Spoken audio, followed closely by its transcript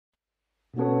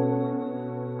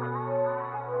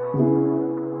Hey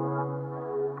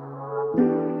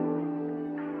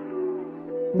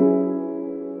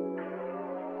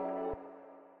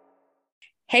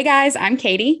guys, I'm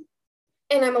Katie.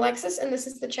 And I'm Alexis, and this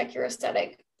is the Check Your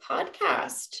Aesthetic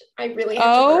podcast. I really have to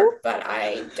Oh, burp, but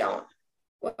I don't.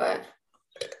 What?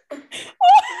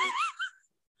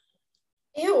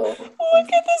 Ew. look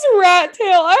at this rat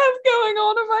tail I have going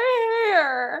on in my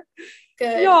hair.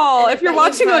 Good. Y'all, And I if you're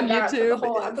bet you've watching had on that for the YouTube,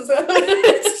 whole episode.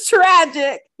 it's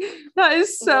tragic. That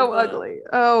is so Love that. ugly.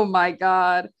 Oh my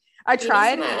God. I Katie's a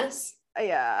tried. mess.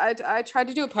 Yeah, I tried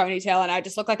to do a ponytail and I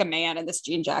just look like a man in this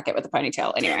jean jacket with a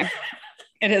ponytail. Anyway,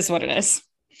 it is what it is.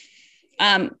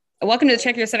 Welcome to the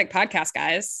Check Your Aesthetic podcast,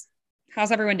 guys.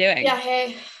 How's everyone doing? Yeah,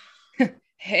 hey.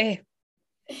 Hey,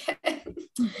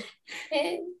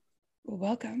 Hey.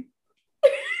 welcome.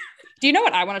 Do you know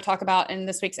what I want to talk about in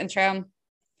this week's intro?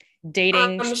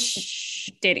 Dating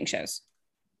shows.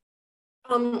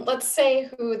 Let's say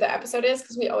who the episode is,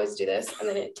 because we always do this, and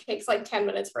then it takes like 10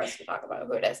 minutes for us to talk about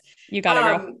who it is. You got it,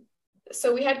 girl.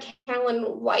 So we had Carolyn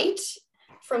White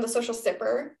from The Social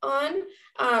Sipper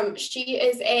on. She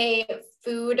is a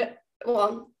food,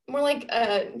 well, more like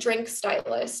a drink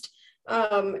stylist,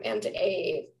 and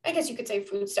I guess you could say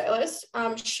food stylist.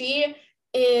 Her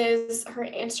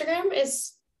Instagram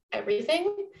is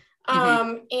everything.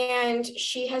 And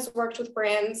she has worked with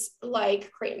brands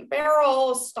like Crate &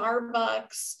 Barrel,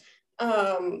 Starbucks,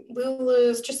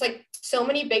 Lulu's, just like so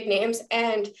many big names.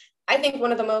 And I think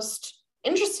one of the most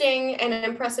interesting and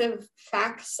impressive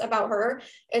facts about her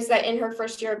is that in her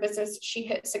first year of business, she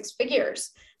hit 6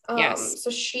 figures. Yes. So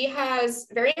she has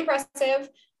very impressive,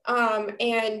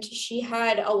 and she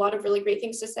had a lot of really great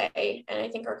things to say. And I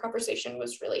think our conversation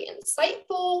was really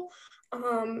insightful.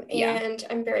 And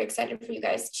I'm very excited for you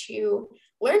guys to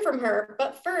learn from her.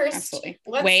 But first,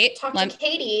 let's talk to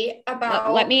Katie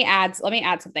about. Let me add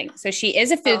something. So she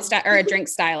is a food or a drink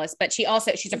stylist, but she's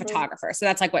a photographer. So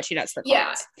that's like what she does for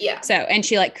clients. Yeah. So, and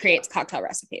she like creates cocktail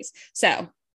recipes. So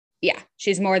yeah,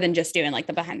 she's more than just doing like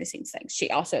the behind the scenes things. She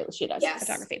does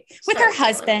photography with her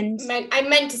husband. I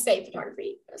meant to say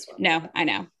photography as well. No, I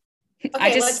know. Okay,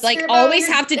 I just like always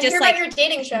have to just like your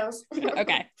dating shows.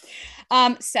 Okay.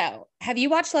 So have you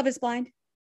watched Love is Blind?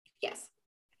 Yes.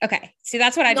 Okay. See,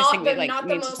 that's what I just think we like. Not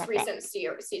the most recent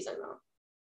season though.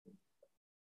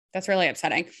 That's really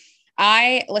upsetting.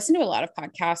 I listen to a lot of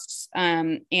podcasts,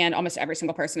 and almost every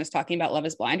single person is talking about Love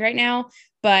is Blind right now.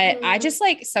 But I just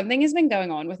like something has been going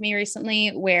on with me recently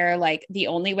where like the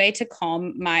only way to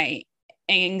calm my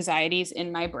anxieties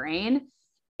in my brain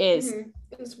is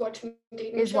watching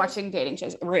dating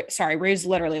shows. Sorry, Rue's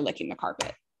literally licking the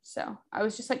carpet. So I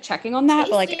was just like checking on that,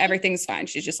 but like everything's fine.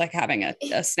 She's just like having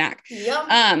a snack.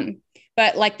 Yum.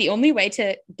 But like the only way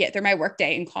to get through my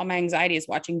workday and calm my anxiety is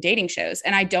watching dating shows.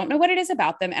 And I don't know what it is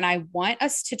about them. And I want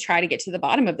us to try to get to the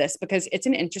bottom of this because it's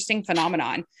an interesting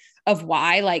phenomenon of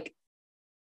why like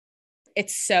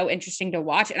it's so interesting to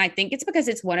watch. And I think it's because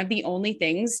it's one of the only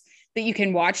things that you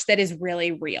can watch that is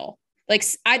really real. Like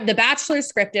The Bachelor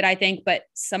is scripted, I think, but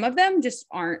some of them just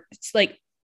aren't. It's like,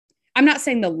 I'm not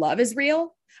saying the love is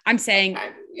real. I'm saying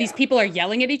these people are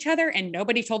yelling at each other and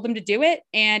nobody told them to do it.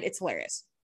 And it's hilarious.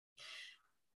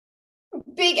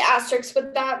 Big asterisks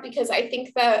with that, because I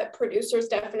think that producers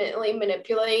definitely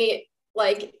manipulate.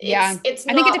 Like, it's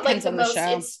I think it not depends like on the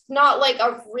show. It's not like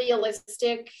a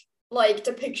realistic like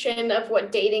depiction of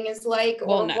what dating is like,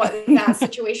 or what that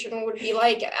situation would be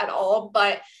like at all.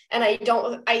 And I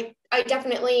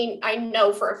definitely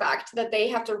know for a fact that they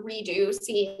have to redo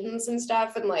scenes and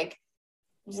stuff, and like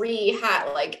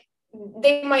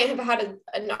they might have had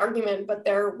an argument, but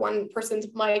their one person's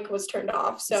mic was turned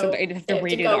off, so they have to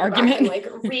redo the argument and like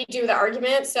redo the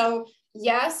argument. So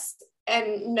yes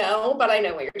and no, but I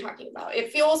know what you're talking about.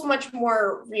 It feels much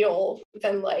more real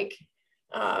than like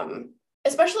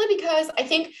especially because I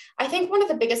think one of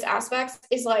the biggest aspects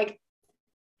is like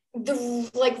the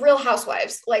like Real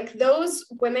Housewives, like those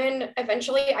women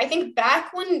eventually, I think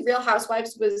back when Real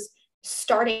Housewives was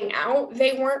starting out,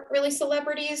 they weren't really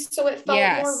celebrities, so it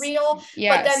felt more real.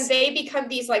 But then they become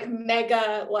these like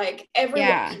mega, like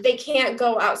everyone, they can't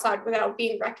go outside without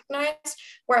being recognized,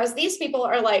 whereas these people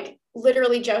are like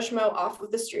literally Joe Schmo off of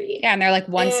the street. And they're like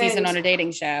one season on a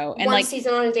dating show.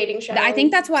 I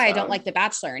think that's why I don't like The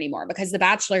Bachelor anymore, because The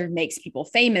Bachelor makes people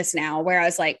famous now,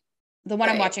 whereas like the one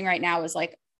I'm watching right now is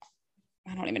like,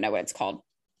 I don't even know what it's called.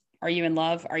 Are You in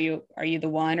Love? Are you the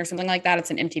one, or something like that?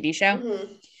 It's an MTV show.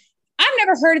 I've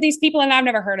never heard of these people, and I've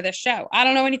never heard of this show. I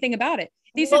don't know anything about it.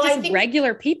 These are just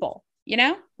regular people, you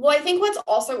know? Well, I think what's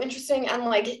also interesting, and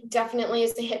like definitely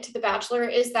is a hit to The Bachelor,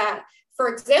 is that, for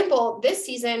example, this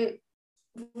season,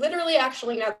 literally,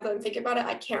 actually, now that I'm thinking about it,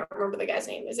 I can't remember the guy's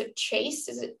name. Is it Chase?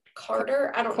 Is it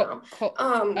Carter? I don't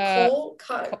know.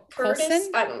 Curtis?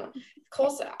 Coulson? I don't know.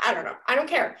 Coulson? I don't know. I don't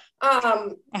care.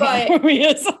 But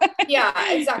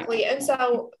yeah, exactly. And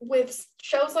so with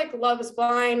shows like Love is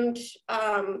Blind,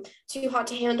 Too Hot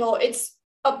to Handle, it's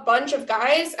a bunch of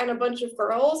guys and a bunch of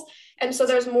girls. And so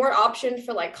there's more option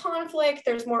for like conflict.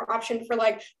 There's more option for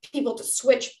like people to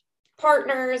switch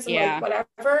partners and like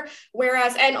whatever.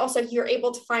 Whereas, and also you're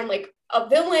able to find like a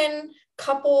villain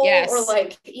couple or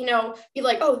like, you know, be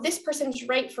like, oh, this person's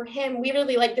right for him. We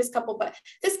really like this couple, but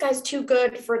this guy's too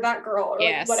good for that girl or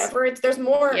like whatever. There's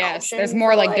more option. There's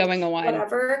more like going on.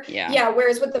 Whatever. Yeah.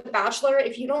 Whereas with The Bachelor,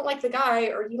 if you don't like the guy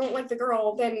or you don't like the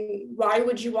girl, then why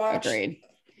would you watch the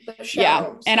show?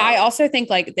 Yeah. And I also think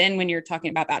like then when you're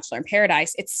talking about Bachelor in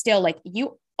Paradise, it's still like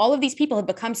all of these people have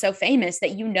become so famous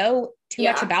that you know too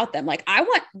much about them. Like I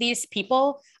want these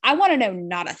people, I want to know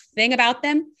not a thing about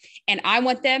them. And I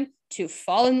want them to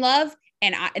fall in love.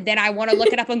 And then I want to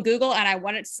look it up on Google and I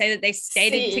want it to say that they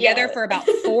stayed together for about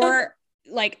 4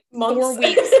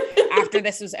 weeks after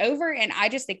this was over. And I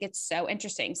just think it's so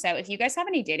interesting. So if you guys have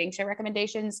any dating show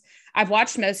recommendations, I've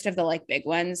watched most of the like big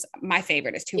ones. My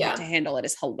favorite is Too Hot to Handle. It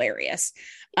is hilarious.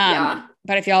 But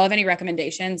if y'all have any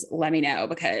recommendations, let me know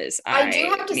because I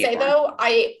do have to say though,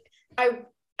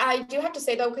 I do have to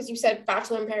say though, because you said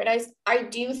Bachelor in Paradise, I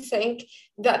do think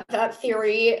that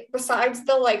theory, besides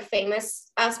the like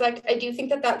famous aspect, I do think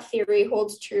that theory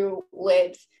holds true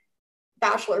with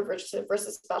Bachelor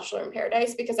versus Bachelor in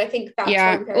Paradise, because I think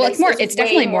Bachelor in Paradise it's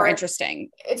definitely more interesting.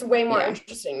 It's way more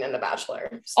interesting than The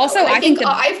Bachelor. So, also, I think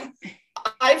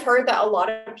I've heard that a lot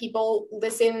of people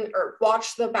listen or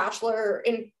watch The Bachelor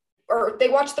or they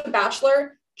watch The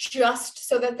Bachelor just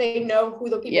so that they know who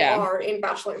the people are in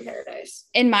Bachelor in Paradise.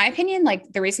 In my opinion,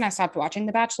 like the reason I stopped watching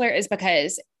The Bachelor is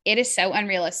because it is so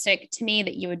unrealistic to me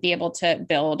that you would be able to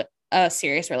build a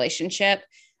serious relationship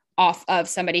off of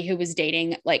somebody who was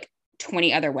dating like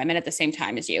 20 other women at the same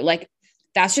time as you. Like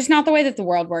that's just not the way that the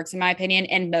world works, in my opinion.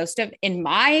 And in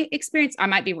my experience, I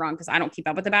might be wrong because I don't keep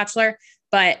up with The Bachelor,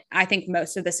 but I think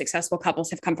most of the successful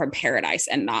couples have come from Paradise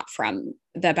and not from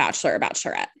The Bachelor or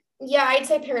Bachelorette. Yeah, I'd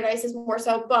say Paradise is more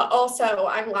so, but also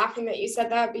I'm laughing that you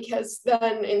said that because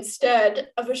then instead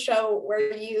of a show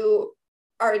where you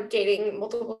are dating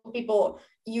multiple people,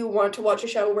 you want to watch a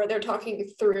show where they're talking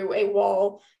through a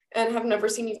wall and have never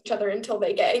seen each other until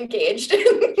they get engaged.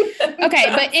 Okay,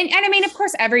 but and I mean, of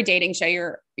course, every dating show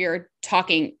you're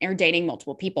talking or dating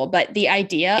multiple people, but the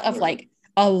idea of like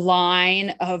a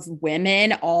line of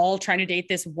women all trying to date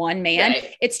this one man,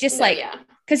 it's just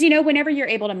because, you know, whenever you're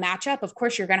able to match up, of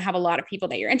course, you're going to have a lot of people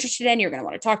that you're interested in. You're going to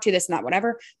want to talk to this and that,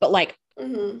 whatever. But like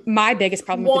my biggest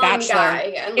problem with The Bachelor,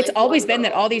 it's always been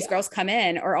that all these girls come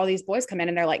in or all these boys come in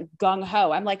and they're like gung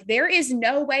ho. I'm like, there is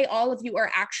no way all of you are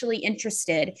actually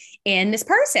interested in this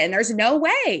person. There's no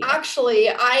way. Actually,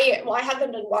 I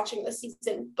haven't been watching this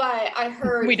season, but I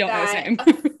heard we don't know his name.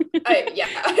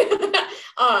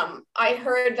 I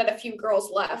heard that a few girls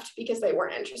left because they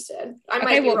weren't interested. I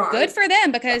might be wrong. Good for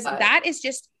them because that is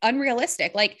just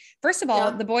unrealistic. Like, first of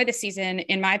all, the boy this season,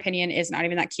 in my opinion, is not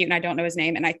even that cute, and I don't know his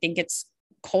name, and I think it's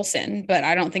Coulson, but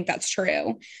I don't think that's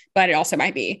true. But it also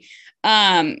might be.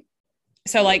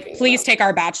 So like, please take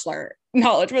our Bachelor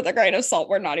knowledge with a grain of salt.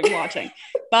 We're not even watching,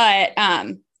 but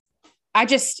I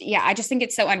just think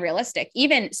it's so unrealistic.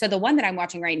 Even so, the one that I'm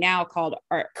watching right now called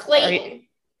Clayton.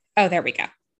 Oh, there we go.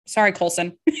 Sorry,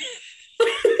 Coulson.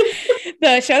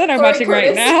 The show that I'm watching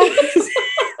right now.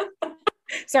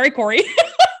 Sorry, Corey.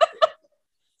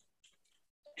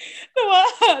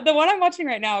 The one I'm watching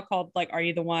right now called like, Are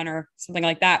You the One or something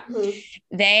like that.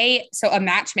 So a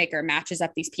matchmaker matches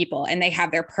up these people and they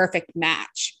have their perfect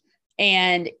match.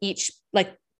 And each,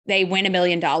 like, they win $1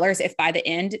 million if by the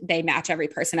end they match every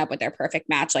person up with their perfect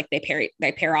match. Like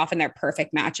they pair off in their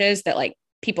perfect matches that like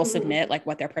people submit like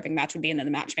what their perfect match would be. And then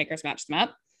the matchmakers match them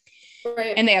up.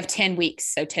 Right. And they have 10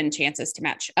 weeks. So 10 chances to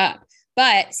match up.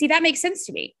 But see, that makes sense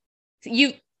to me.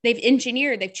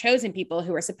 They've chosen people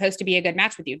who are supposed to be a good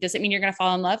match with you. Does it mean you're going to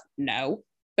fall in love? No,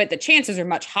 but the chances are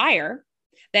much higher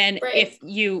than if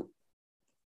you,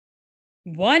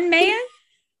 one man,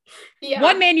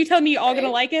 you told me you're all going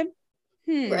to like him.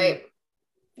 Right.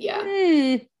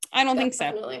 Yeah. I don't think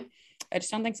so. I just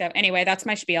don't think so. Anyway, that's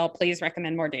my spiel. Please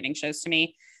recommend more dating shows to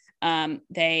me. I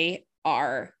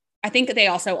think they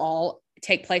also all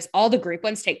the group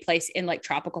ones take place in like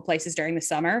tropical places during the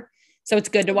summer. So it's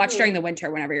good to watch during the winter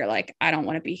whenever you're like, I don't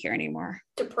want to be here anymore.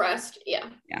 Depressed. Yeah.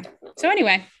 Definitely. So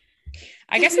anyway,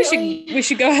 I guess we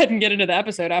should go ahead and get into the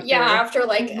episode after. Yeah, after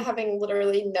like having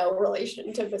literally no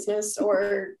relation to business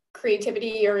or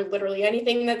creativity or literally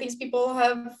anything that these people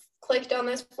have clicked on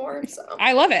this for. So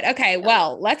I love it. Okay,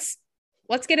 well, let's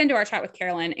get into our chat with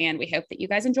Carolyn, and we hope that you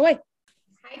guys enjoy.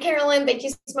 Hi, Carolyn. Thank you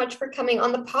so much for coming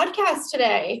on the podcast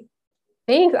today.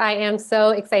 Thanks. I am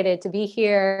so excited to be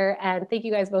here, and thank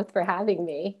you guys both for having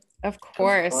me. Of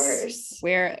course.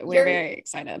 We're very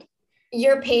excited.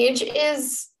 Your page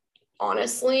is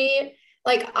honestly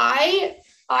like I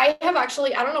have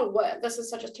actually, I don't know what, this is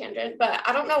such a tangent, but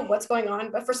I don't know what's going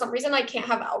on, but for some reason I can't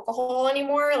have alcohol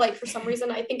anymore. Like for some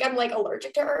reason I think I'm like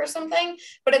allergic to her or something,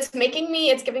 but it's giving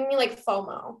me like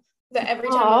FOMO. That every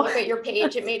time I look at your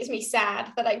page, it makes me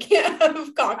sad that I can't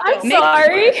have cocktails. I'm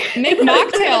sorry. Make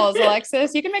mocktails,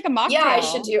 Alexis. You can make a mocktail. Yeah,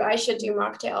 I should do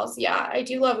mocktails. Yeah, I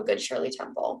do love a good Shirley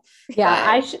Temple.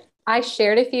 Yeah, I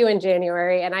shared a few in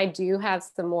January, and I do have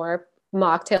some more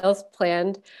mocktails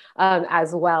planned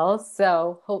as well.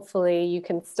 So hopefully you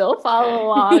can still follow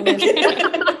along. But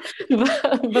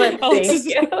Alexis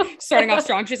is starting off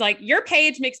strong. She's like, your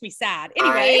page makes me sad.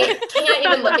 Anyway, I can't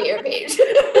even look at your page.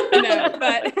 No,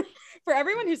 but for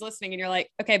everyone who's listening and you're like,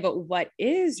 okay, but what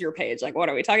is your page? Like, what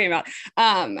are we talking about?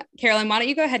 Carolyn, why don't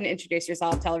you go ahead and introduce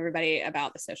yourself, tell everybody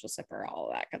about the Social Sipper, all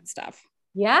of that good stuff.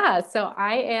 Yeah, so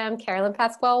I am Carolyn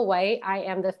Pasquale White. I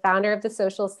am the founder of the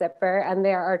Social Sipper, and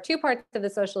there are two parts to the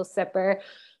Social Sipper.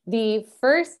 The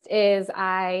first is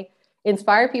I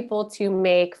inspire people to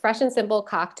make fresh and simple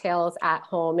cocktails at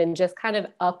home and just kind of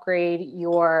upgrade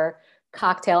your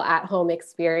cocktail at home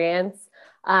experience.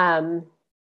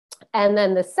 And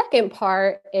then the second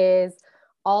part is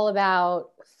all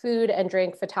about food and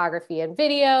drink photography and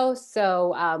video.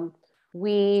 So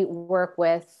we work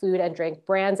with food and drink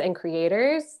brands and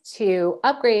creators to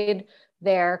upgrade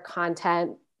their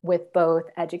content with both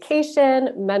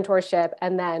education, mentorship,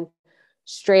 and then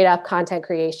straight up content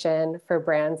creation for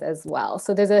brands as well.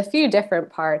 So there's a few different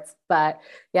parts, but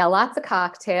yeah, lots of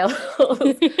cocktails.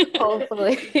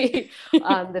 Hopefully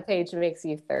the page makes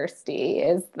you thirsty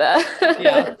is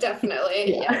the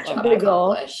definitely job the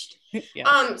goal. Accomplished.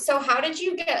 Yes. So how did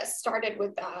you get started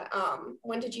with that?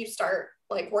 When did you start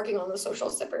like working on the Social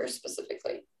Sipper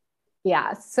specifically?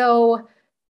 Yeah, so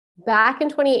back in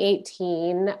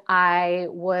 2018, I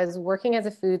was working as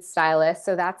a food stylist.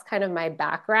 So that's kind of my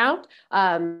background.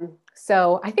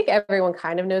 So I think everyone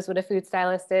kind of knows what a food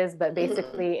stylist is, but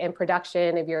basically in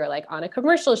production, if you're like on a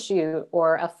commercial shoot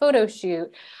or a photo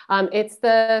shoot, it's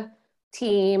the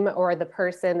team or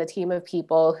the team of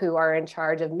people who are in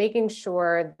charge of making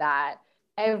sure that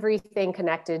everything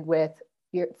connected with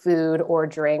your food or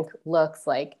drink looks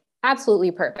like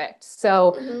absolutely perfect.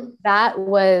 So that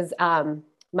was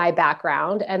my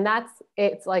background, and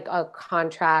it's like a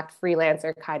contract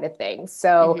freelancer kind of thing.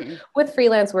 So with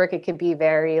freelance work, it could be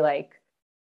very like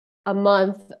a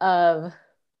month of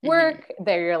work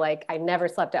there. You're like, I never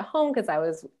slept at home because I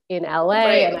was in LA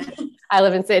and I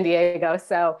live in San Diego.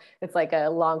 So it's like a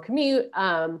long commute.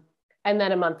 And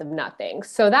then a month of nothing.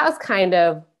 So that was kind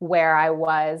of where I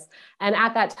was. And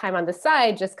at that time on the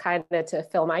side, just kind of to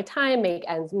fill my time, make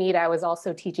ends meet, I was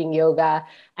also teaching yoga,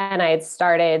 and I had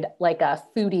started like a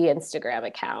foodie Instagram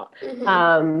account.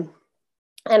 And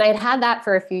I'd had that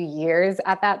for a few years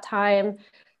at that time.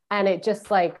 And it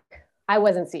just like, I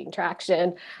wasn't seeing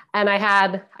traction. And I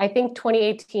think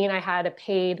 2018, I had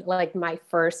my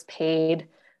first paid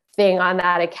thing on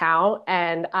that account.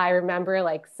 And I remember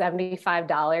like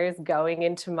 $75 going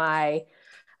into my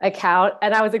account,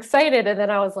 and I was excited. And then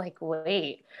I was like,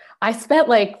 wait, I spent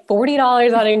like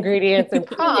 $40 on ingredients and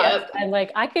props, and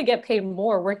like I could get paid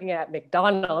more working at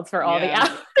McDonald's for all the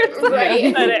hours.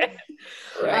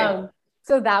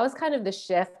 So that was kind of the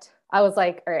shift. I was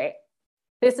like, all right,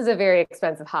 this is a very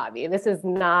expensive hobby. This is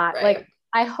not like,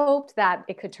 I hoped that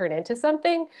it could turn into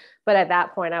something, but at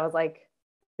that point I was like,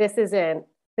 this is a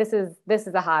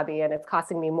hobby, and it's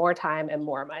costing me more time and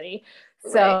more money.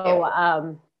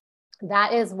 So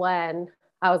that is when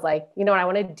I was like, you know what, I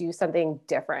want to do something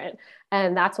different.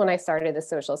 And that's when I started the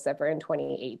Social Sipper in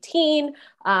 2018.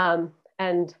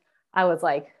 And I was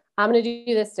like, I'm going to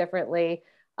do this differently.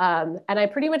 And I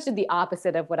pretty much did the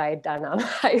opposite of what I had done on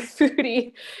my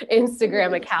foodie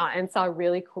Instagram account, and saw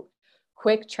really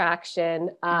quick traction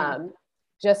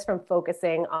just from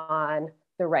focusing on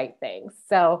the right things.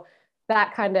 So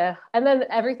that and then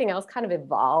everything else kind of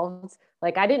evolved.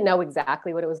 Like I didn't know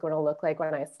exactly what it was going to look like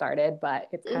when I started, but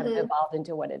it's kind of evolved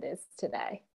into what it is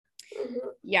today.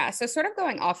 Yeah. So sort of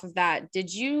going off of that,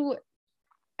 did you,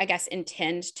 I guess,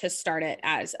 intend to start it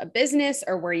as a business,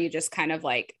 or were you just kind of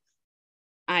like,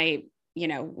 I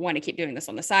want to keep doing this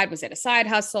on the side? Was it a side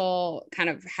hustle? Kind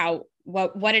of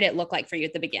what did it look like for you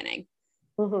at the beginning?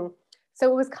 Mm-hmm.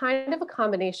 So it was kind of a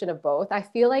combination of both. I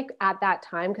feel like at that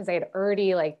time, because I had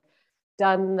already like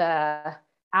done the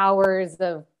hours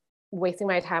of wasting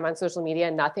my time on social media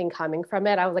and nothing coming from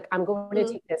it, I was like, I'm going to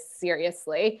take this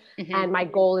seriously. And my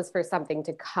goal is for something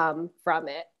to come from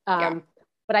it.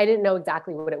 But I didn't know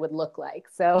exactly what it would look like.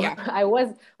 So I was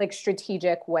like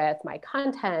strategic with my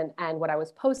content and what I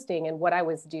was posting and what I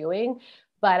was doing,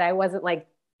 but I wasn't like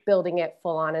building it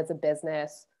full on as a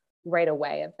business right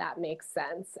away, if that makes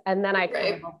sense. And then I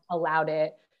kind of allowed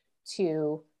it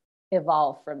to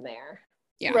evolve from there.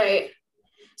 Yeah. Right.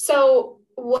 So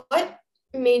what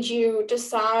made you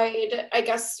decide, I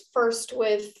guess, first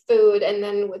with food and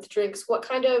then with drinks? What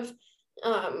kind of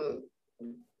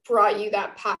brought you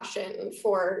that passion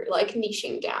for like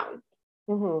niching down?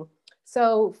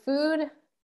 So food,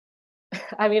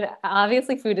 I mean,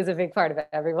 obviously food is a big part of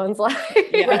everyone's life,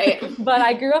 but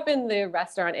I grew up in the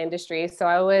restaurant industry. So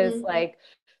I was like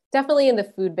definitely in the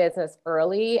food business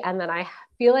early. And then I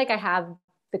feel like I have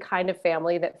the kind of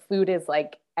family that food is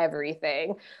like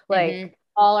everything. Like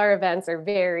all our events are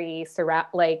very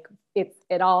like it's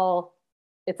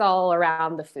all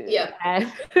around the food. Yeah.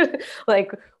 And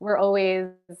like we're always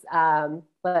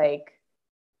like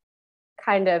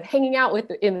kind of hanging out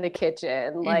in the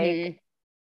kitchen. Like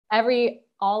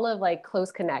all of like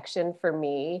close connection for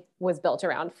me was built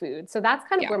around food. So that's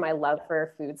kind of where my love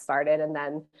for food started. And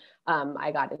then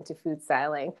I got into food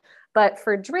styling. But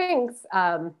for drinks,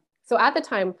 so at the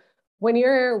time when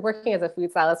you're working as a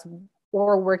food stylist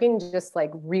or working just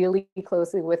like really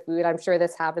closely with food, I'm sure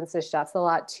this happens to chefs a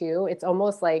lot too. It's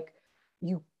almost like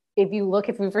if you look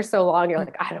at food for so long, you're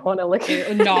like, I don't want to look at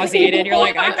it. Nauseated. You're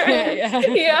like, I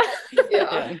can't.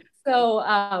 Yeah.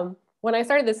 So when I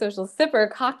started the Social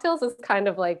Sipper, cocktails is kind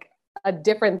of like a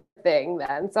different thing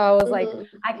then. So I was like,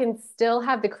 I can still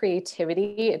have the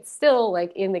creativity. It's still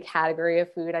like in the category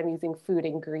of food. I'm using food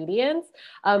ingredients,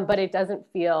 but it doesn't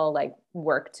feel like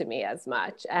work to me as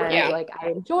much. And like, I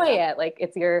enjoy it. Like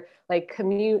it's your like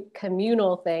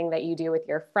communal thing that you do with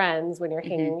your friends when you're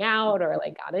hanging out or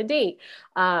like on a date.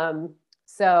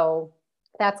 So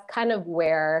that's kind of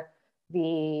where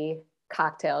the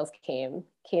cocktails came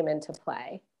into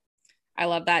play. I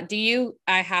love that.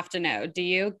 I have to know, do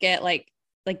you get like,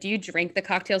 do you drink the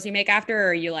cocktails you make after, or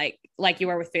are you like you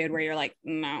are with food where you're like,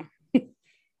 no?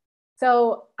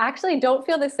 So actually don't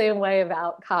feel the same way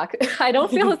about I don't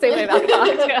feel the same way about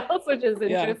cocktails, which is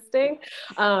interesting.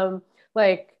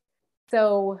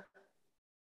 So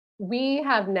we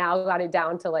have now got it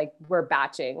down to like, we're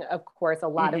batching, of course, a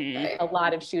lot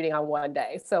of shooting on one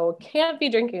day. So can't be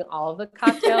drinking all of the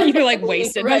cocktails. You're like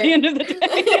wasted by the end of the day.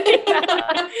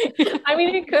 I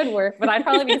mean, it could work, but I'd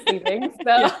probably be sleeping.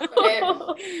 So,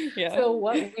 so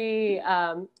what we,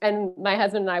 and my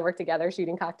husband and I work together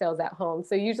shooting cocktails at home.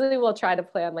 So usually we'll try to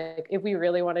plan, like, if we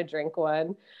really want to drink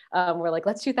one, we're like,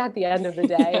 let's shoot that at the end of the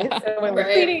day. So when we're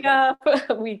cleaning up,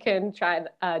 we can try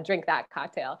drink that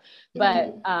cocktail.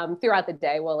 But throughout the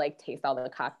day, we'll like taste all the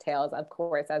cocktails, of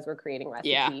course, as we're creating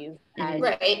recipes and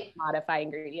modify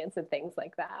ingredients and things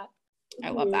like that. I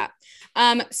love that.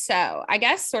 So I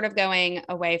guess sort of going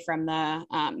away from the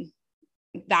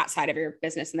that side of your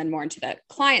business and then more into the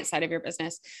client side of your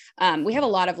business. We have a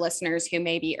lot of listeners who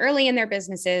may be early in their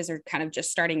businesses or kind of just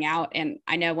starting out. And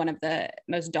I know one of the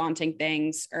most daunting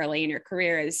things early in your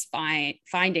career is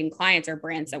finding clients or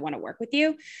brands that want to work with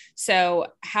you. So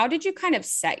how did you kind of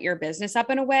set your business up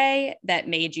in a way that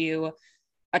made you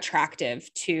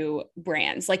attractive to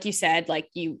brands? Like you said, like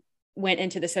you went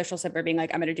into the Social Sipper being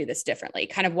like, I'm going to do this differently.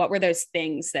 Kind of what were those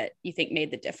things that you think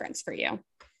made the difference for you?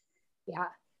 Yeah.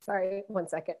 Sorry, 1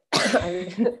 second.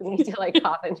 I need to like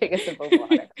cough and take a sip of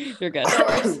water. You're good.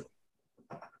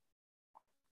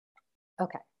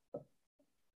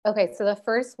 Okay. So the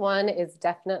first one is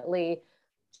definitely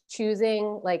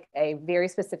choosing like a very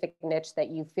specific niche that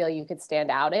you feel you could stand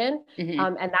out in.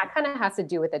 And that kind of has to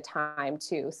do with the time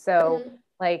too. So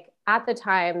like at the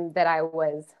time that I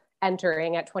was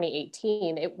entering at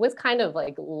 2018, it was kind of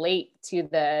like late to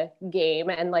the game,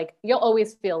 and like you'll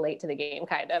always feel late to the game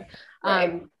kind of.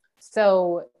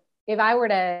 So if I were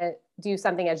to do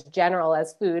something as general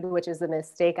as food, which is the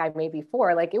mistake I made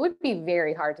before, like it would be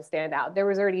very hard to stand out. There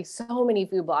was already so many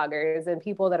food bloggers and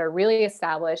people that are really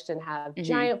established and have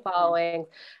giant followings,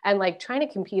 and like trying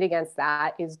to compete against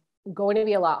that is going to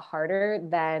be a lot harder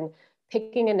than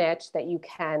picking a niche that you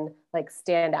can like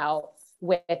stand out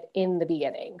with in the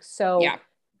beginning. So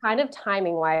kind of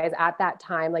timing wise at that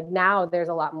time, like now there's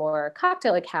a lot more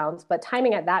cocktail accounts, but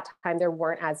timing at that time, there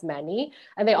weren't as many,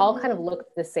 and they all kind of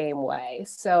looked the same way.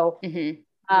 So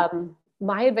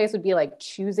my advice would be like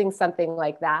choosing something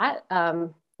like that.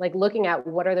 like looking at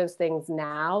what are those things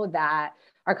now that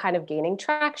are kind of gaining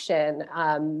traction.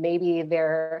 Maybe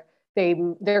they're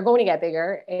going to get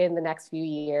bigger in the next few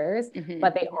years,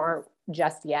 but they aren't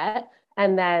just yet.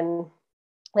 And then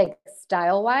like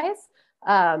style wise,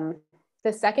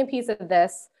 the second piece of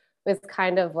this was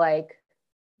kind of like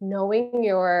knowing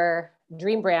your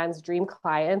dream brands, dream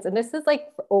clients. And this is like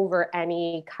over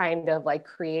any kind of like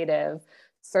creative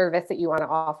service that you want to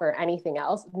offer, anything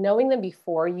else, knowing them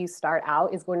before you start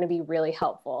out is going to be really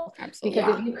helpful. Absolutely.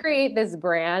 Because if you create this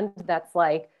brand that's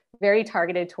like very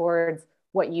targeted towards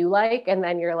what you like, and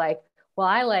then you're like, well,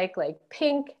 I like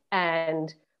pink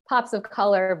and pops of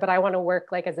color, but I want to work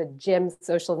like as a gym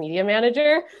social media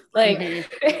manager, like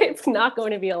it's not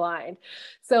going to be aligned.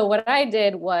 So what I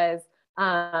did was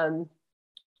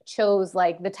chose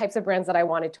like the types of brands that I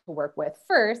wanted to work with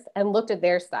first and looked at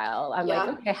their style. I'm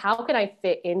like, okay, how can I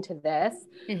fit into this?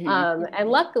 And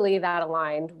luckily that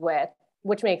aligned with,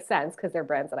 which makes sense because they're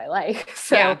brands that I like.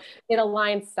 So it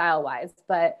aligned style wise,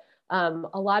 but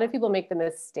a lot of people make the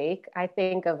mistake, I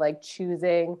think, of like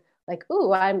choosing like,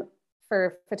 ooh, I'm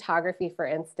for photography, for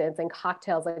instance, and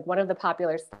cocktails, like one of the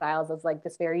popular styles is like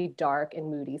this very dark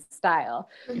and moody style,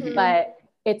 but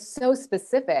it's so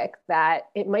specific that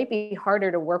it might be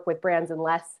harder to work with brands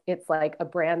unless it's like a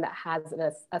brand that has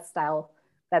a style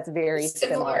that's very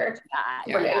similar to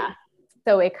that. Right. Yeah.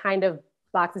 So it kind of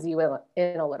boxes you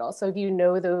in a little. So if you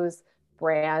know those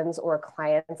brands or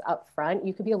clients up front,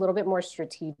 you could be a little bit more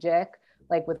strategic,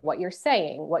 like with what you're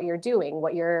saying, what you're doing,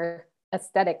 what your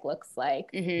aesthetic looks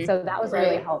like. So that was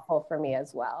really helpful for me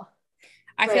as well.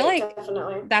 I feel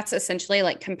like that's essentially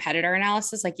like competitor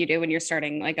analysis, like you do when you're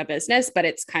starting like a business, but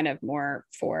it's kind of more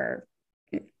for,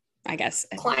 I guess,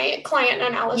 client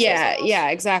analysis. Yeah. Almost. Yeah,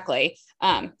 exactly.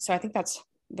 So I think that's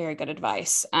very good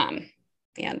advice.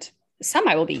 And some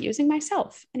I will be using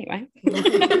myself anyway.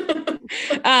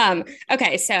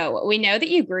 Okay. So we know that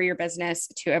you grew your business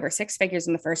to over 6 figures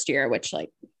in the first year, which like,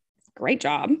 great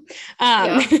job.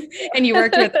 And you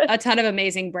worked with a ton of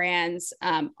amazing brands,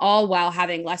 all while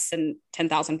having less than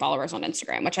 10,000 followers on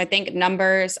Instagram, which I think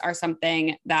numbers are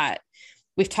something that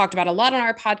we've talked about a lot on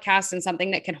our podcast and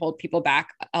something that can hold people back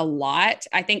a lot.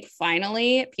 I think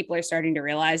finally people are starting to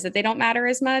realize that they don't matter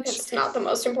as much. It's not the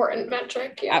most important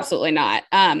metric. Yeah. Absolutely not.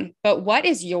 But what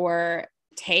is your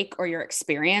take or your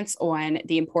experience on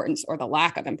the importance or the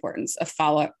lack of importance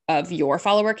of your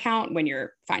follower count when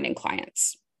you're finding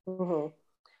clients?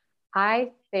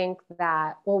 I think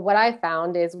that, well, what I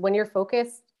found is when you're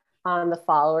focused on the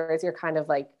followers, you're kind of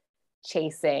like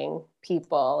chasing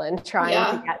people and trying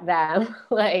to get them.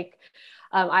 Like,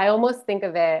 I almost think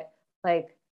of it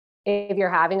like if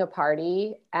you're having a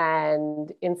party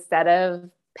and instead of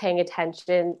paying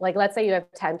attention, like let's say you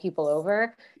have 10 people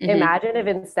over, imagine if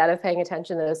instead of paying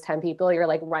attention to those 10 people, you're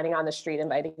like running on the street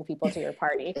inviting people to your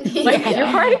party. Like your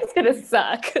party's gonna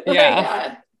suck.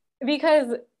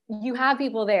 Because you have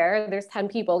people there's 10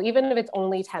 people, even if it's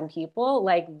only 10 people,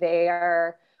 like they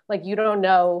are like, you don't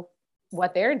know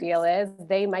what their deal is.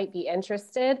 They might be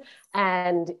interested.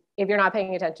 And if you're not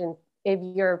paying attention, if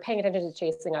you're paying attention to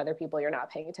chasing other people, you're not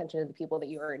paying attention to the people that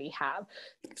you already have.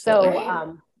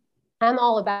 So I'm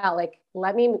all about like,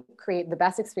 let me create the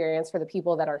best experience for the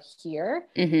people that are here.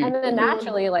 And then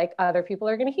naturally, like other people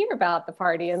are going to hear about the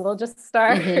party and they'll just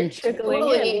start trickling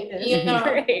in.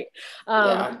 Great.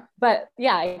 But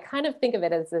yeah, I kind of think of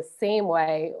it as the same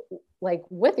way, like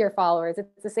with your followers,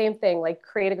 it's the same thing, like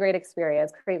create a great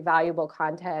experience, create valuable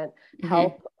content,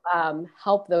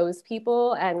 help those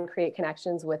people and create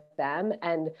connections with them.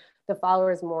 And the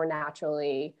followers more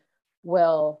naturally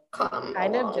will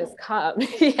kind of just come.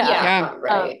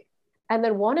 Right. And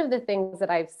then one of the things that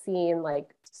I've seen like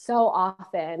so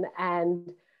often, and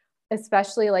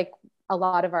especially like a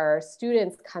lot of our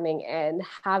students coming in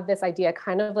have this idea,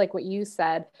 kind of like what you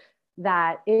said,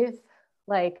 that if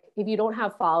you don't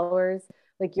have followers,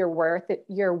 like your work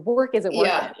isn't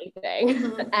worth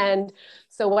anything. And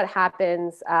so what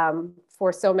happens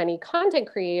for so many content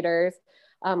creators,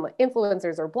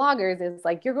 influencers or bloggers, is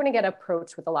like you're going to get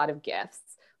approached with a lot of gifts,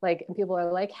 like, and people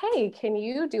are like, hey, can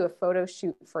you do a photo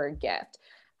shoot for a gift?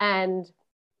 And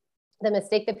the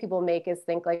mistake that people make is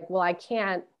think like, well, I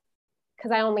can't,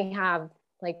 because I only have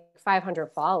like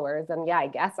 500 followers, and I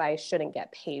guess I shouldn't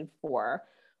get paid for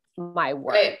my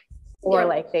work. Right. Or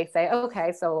like they say,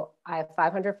 okay, so I have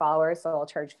 500 followers, so I'll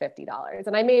charge $50.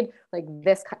 And I made like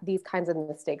these kinds of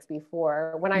mistakes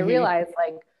before when I realized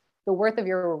like the worth of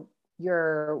your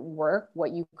work,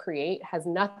 what you create, has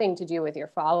nothing to do with your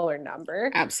follower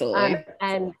number.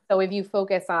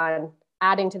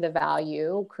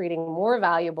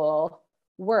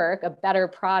 work, a better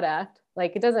product.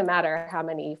 Like, it doesn't matter how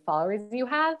many followers you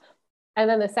have. And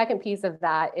then the second piece of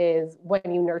that is when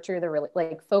you nurture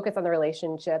focus on the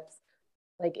relationships.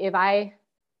 Like, if I,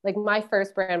 like, my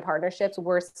first brand partnerships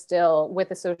were still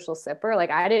with a social sipper. Like,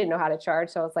 I didn't know how to charge.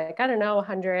 So I was like, I don't know,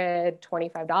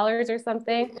 $125 or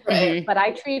something. Right. But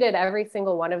I treated every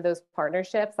single one of those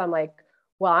partnerships. I'm like,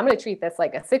 well, I'm going to treat this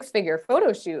like a 6-figure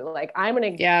photo shoot. Like, I'm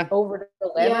going to over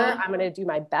deliver. Yeah. I'm going to do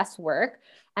my best work.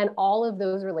 And all of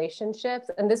those relationships.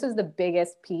 And this was the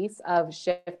biggest piece of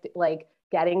shift, like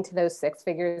getting to those 6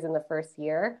 figures in the first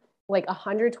year. Like,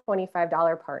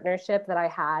 $125 partnership that I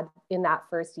had in that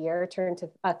first year turned to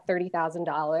a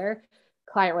 $30,000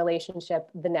 client relationship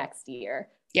the next year.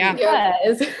 Yeah.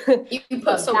 Because you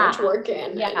put so much work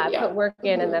in. Put work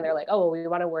in. And then they're like, oh, well, we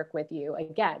want to work with you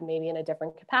again, maybe in a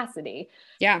different capacity.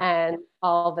 Yeah. And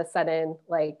all of a sudden,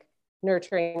 like,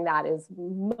 nurturing that is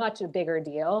much a bigger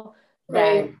deal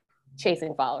than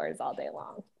chasing followers all day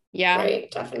long. Yeah.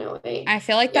 Right. Definitely. I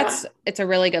feel like it's a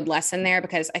really good lesson there,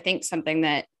 because I think something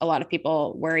that a lot of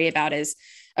people worry about is,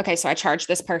 okay, so I charge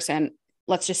this person,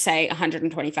 let's just say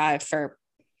 125 for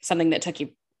something that took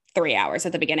you 3 hours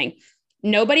at the beginning.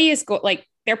 Nobody is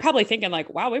they're probably thinking like,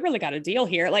 wow, we really got a deal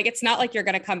here. Like, it's not like you're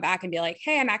going to come back and be like,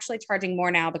 hey, I'm actually charging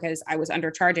more now because I was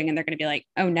undercharging. And they're going to be like,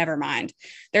 oh, never mind.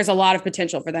 There's a lot of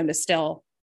potential for them to still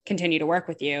continue to work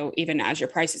with you, even as your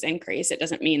prices increase. It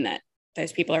doesn't mean that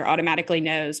those people are automatically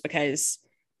no's because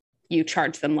you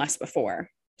charged them less before.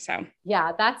 So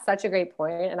yeah, that's such a great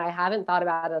point. And I haven't thought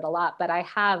about it a lot, but I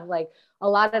have, like, a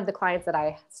lot of the clients that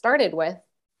I started with,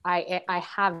 I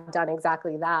have done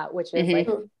exactly that, which is like,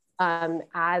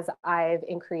 as I've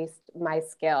increased my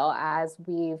skill, as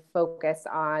we focus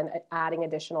on adding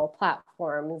additional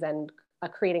platforms and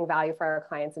creating value for our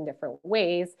clients in different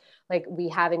ways, like, we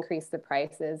have increased the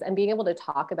prices, and being able to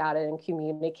talk about it and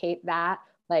communicate that,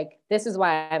 like, this is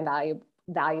why I'm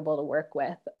valuable to work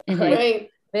with.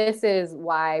 Like, this is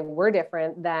why we're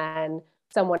different than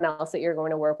someone else that you're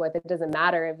going to work with. It doesn't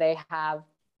matter if they have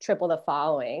triple the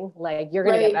following. Like, you're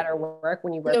going to get better work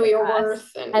when you work with your us.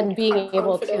 worth and being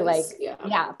able to, like,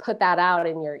 put that out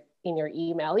in your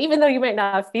email, even though you might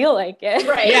not feel like it.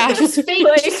 Right. Yeah. Just fake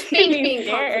being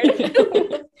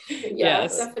scared.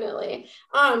 Yes, definitely.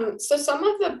 So some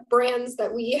of the brands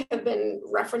that we have been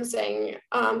referencing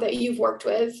that you've worked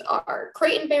with are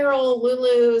Crate and Barrel,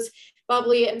 Lulu's,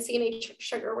 Bubbly, and C&H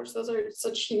Sugar, which those are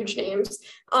such huge names.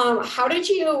 How did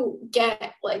you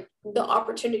get, like, the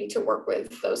opportunity to work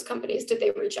with those companies? Did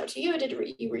they reach out to you? Did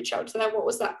you reach out to them? What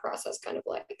was that process kind of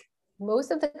like? Most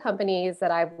of the companies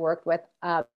that I've worked with,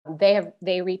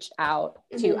 they reached out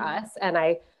to us, and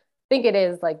I think it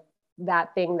is like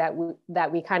that thing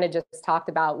that we kind of just talked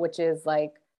about, which is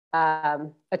like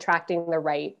attracting the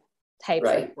right types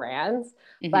of brands.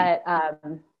 But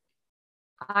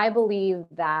I believe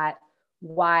that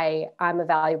why I'm a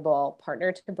valuable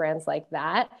partner to brands like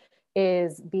that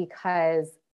is because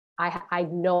I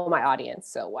know my audience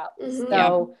so well.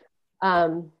 So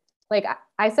like,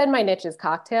 I said my niche is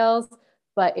cocktails,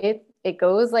 but it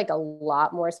goes like a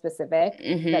lot more specific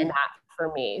than that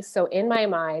for me. So in my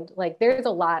mind, like, there's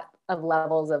a lot of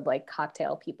levels of, like,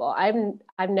 cocktail people.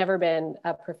 I've never been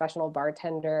a professional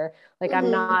bartender. Like, I'm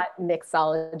not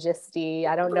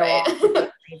mixologist-y. I don't know all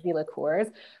the crazy liqueurs.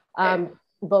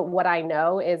 But what I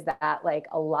know is that, like,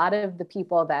 a lot of the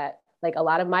people that, like, a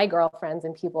lot of my girlfriends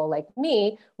and people like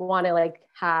me want to, like,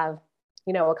 have,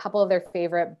 you know, a couple of their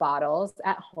favorite bottles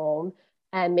at home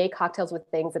and make cocktails with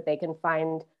things that they can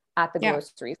find at the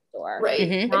grocery store.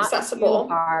 Not accessible. too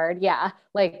hard.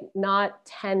 Like, not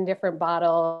 10 different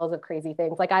bottles of crazy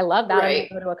things. Like, I love that. I'm going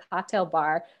to go to a cocktail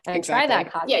bar and try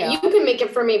that cocktail. Yeah, you can make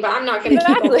it for me, but I'm not going to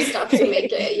keep all the stuff to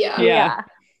make it. Yeah.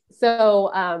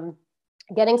 So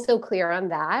getting so clear on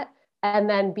that. And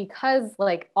then, because,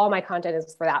 like, all my content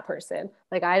is for that person,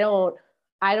 like, I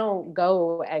don't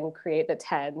go and create the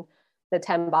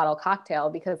 10 bottle cocktail,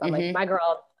 because I'm like, my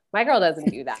girl doesn't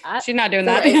do that. She's not doing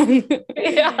that.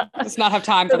 Does not have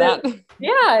time for that.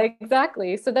 Yeah,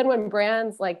 exactly. So then when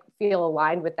brands, like, feel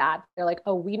aligned with that, they're like,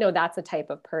 oh, we know that's a type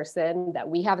of person that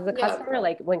we have as a customer.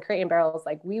 Like, when Crate and Barrel is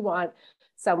like, we want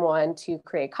someone to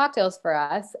create cocktails for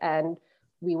us, and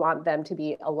we want them to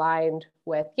be aligned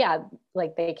with,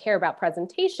 like, they care about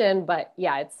presentation, but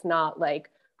it's not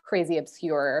like crazy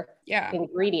obscure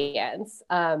ingredients.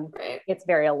 It's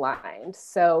very aligned.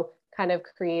 So kind of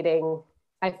creating,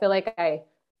 I feel like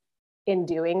in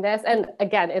doing this, and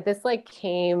again, it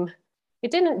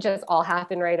didn't just all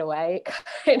happen right away,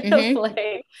 kind of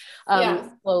like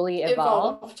slowly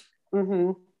evolved.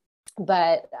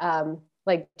 But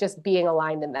like, just being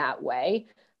aligned in that way,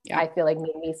 I feel like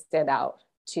made me stand out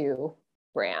to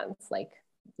brands. Like,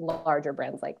 larger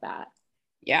brands like that.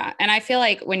 Yeah. And I feel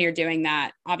like when you're doing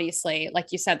that, obviously,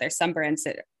 like you said, there's some brands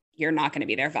that you're not going to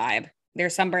be their vibe.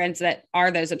 There's some brands that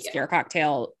are those obscure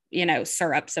cocktail,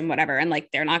 syrups and whatever. And like,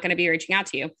 they're not going to be reaching out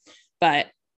to you, but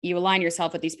you align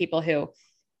yourself with these people who,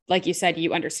 like you said,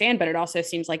 you understand, but it also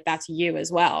seems like that's you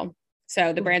as well.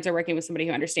 So the brands are working with somebody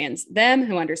who understands them,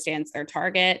 who understands their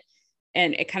target.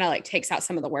 And it kind of like takes out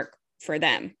some of the work for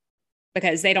them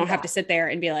because they don't have to sit there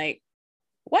and be like,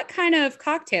 what kind of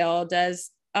cocktail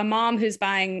does a mom who's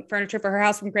buying furniture for her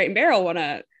house from Crate and Barrel want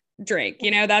to drink?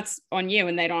 That's on you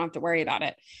and they don't have to worry about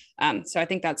it. So I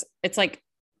think it's like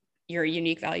your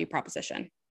unique value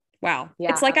proposition. Wow. Yeah,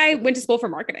 it's like absolutely. I went to school for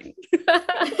marketing.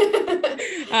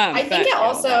 I think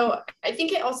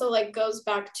it also like goes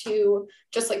back to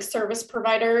just like service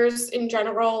providers in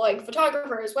general, like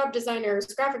photographers, web designers,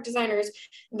 graphic designers,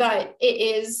 that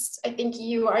I think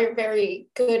you are a very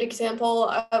good example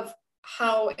of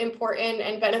how important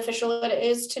and beneficial it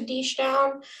is to niche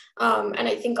down. And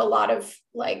I think a lot of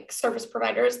like service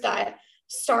providers that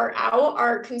start out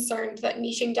are concerned that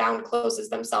niching down closes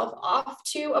themselves off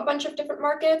to a bunch of different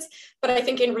markets. But I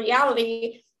think in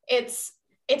reality, it's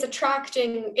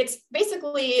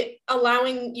basically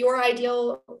allowing your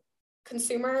ideal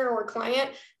consumer or client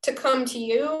to come to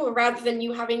you rather than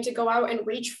you having to go out and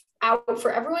reach out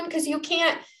for everyone, because you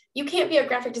can't be a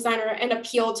graphic designer and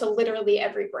appeal to literally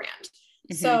every brand.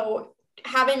 Mm-hmm. So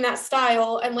having that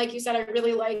style, and like you said, I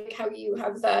really like how you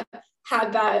had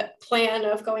that plan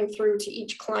of going through to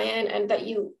each client and that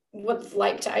you would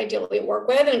like to ideally work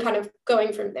with and kind of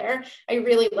going from there. I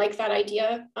really like that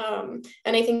idea. And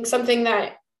I think something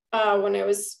that when I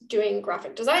was doing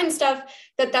graphic design stuff,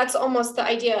 that's almost the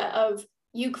idea of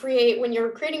when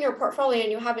you're creating your portfolio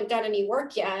and you haven't done any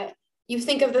work yet, you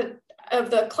think of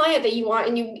the client that you want,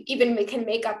 and you even can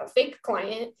make up a fake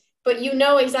client, but you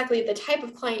know exactly the type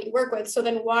of client you work with. So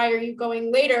then why are you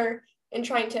going later and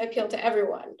trying to appeal to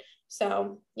everyone?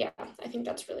 So yeah, I think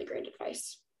that's really great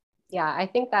advice. Yeah, I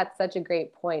think that's such a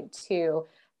great point too.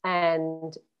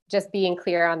 And just being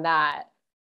clear on that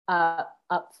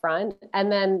up front.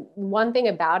 And then one thing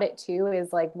about it too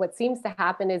is like what seems to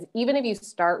happen is even if you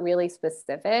start really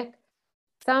specific,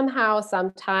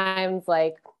 sometimes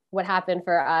like what happened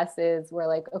for us is we're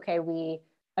like, okay, we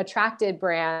attracted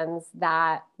brands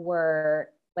that were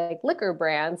like liquor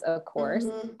brands, of course.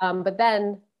 Mm-hmm. But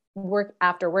then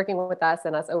after working with us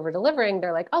and us over delivering,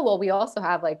 they're like, oh, well, we also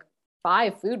have like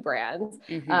 5 food brands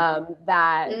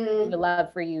that we would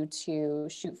love for you to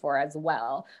shoot for as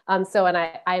well. And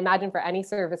I imagine for any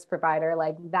service provider,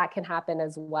 like that can happen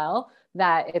as well,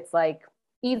 that it's like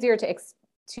easier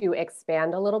to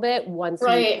expand a little bit once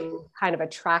you kind of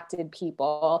attracted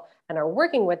people and are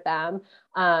working with them.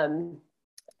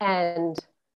 And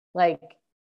like,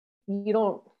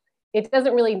 it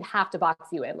doesn't really have to box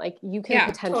you in. Like you can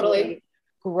potentially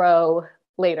grow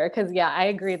later. Cause I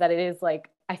agree that it is like,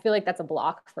 I feel like that's a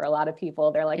block for a lot of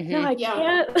people. They're like, no, I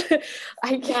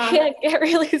can't get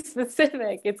really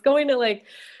specific. It's going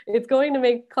to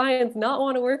make clients not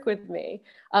want to work with me.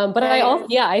 But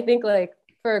I think like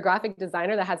for a graphic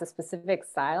designer that has a specific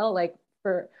style,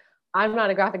 I'm not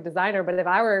a graphic designer, but if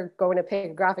I were going to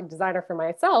pick a graphic designer for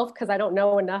myself, because I don't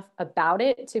know enough about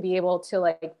it to be able to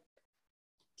like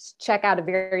check out a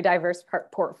very diverse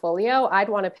portfolio, I'd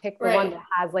want to pick the one that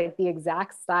has like the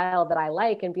exact style that I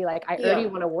like and be like, I already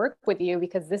want to work with you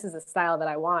because this is a style that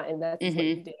I want and that's what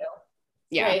you do.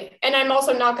 Yeah. Right. And I'm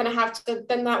also not going to have to,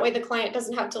 then that way the client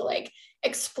doesn't have to like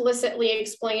explicitly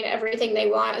explain everything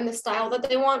they want and the style that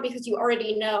they want, because you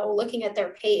already know, looking at their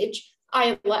page,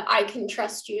 I can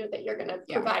trust you that you're going to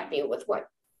provide me with what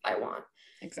I want.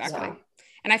 Exactly. So.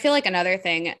 And I feel like another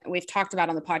thing we've talked about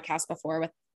on the podcast before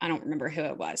I don't remember who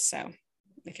it was. So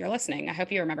if you're listening, I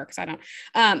hope you remember, because I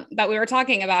don't. But we were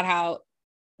talking about how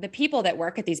the people that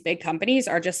work at these big companies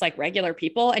are just like regular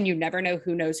people and you never know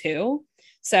who knows who.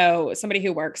 So somebody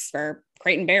who works for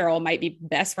Crate and Barrel might be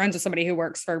best friends with somebody who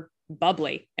works for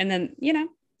Bubbly. And then,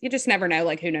 you just never know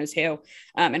like who knows who,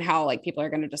 and how like people are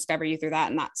going to discover you through that.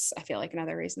 And that's, I feel like,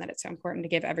 another reason that it's so important to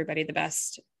give everybody the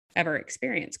best ever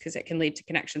experience, because it can lead to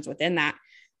connections within that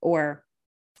or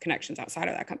connections outside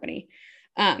of that company.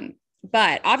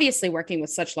 But obviously working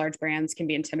with such large brands can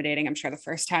be intimidating. I'm sure the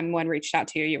first time one reached out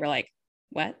to you, you were like,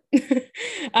 what?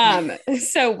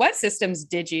 So what systems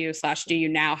did you / do you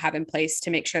now have in place to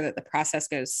make sure that the process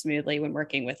goes smoothly when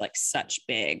working with like such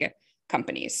big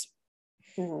companies?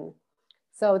 Mm-hmm.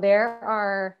 So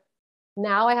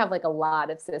now I have like a lot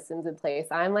of systems in place.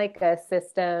 I'm like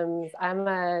I'm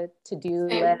a to-do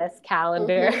list,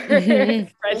 calendar,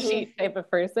 spreadsheet type of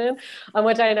person,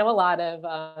 which I know a lot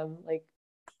of like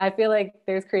I feel like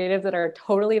there's creatives that are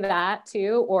totally that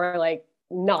too, or like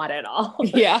not at all.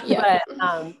 Yeah.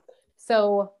 But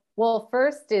so, well,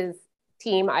 first is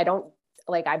team.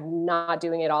 I'm not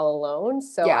doing it all alone.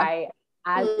 So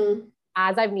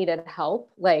as I've needed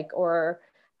help, like, or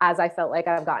as I felt like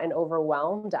I've gotten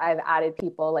overwhelmed, I've added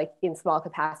people like in small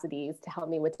capacities to help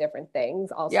me with different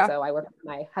things. Also, I work with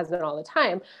my husband all the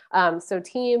time. So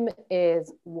team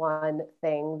is one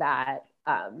thing that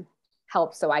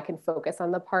helps so I can focus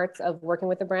on the parts of working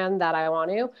with the brand that I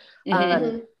want to.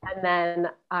 And then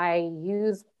I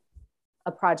use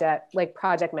a project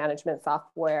management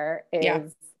software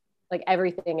is like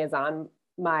everything is on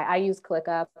I use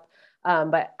ClickUp,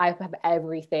 but I have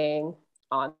everything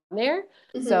on there.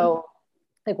 So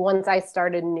like once I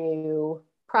start a new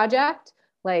project,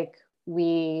 like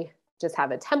we just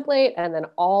have a template and then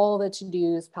all the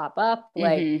to-dos pop up,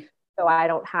 like, so I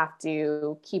don't have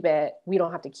to we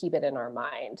don't have to keep it in our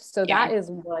mind. So that is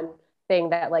one thing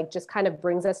that like just kind of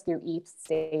brings us through each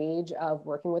stage of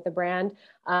working with a brand.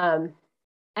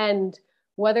 And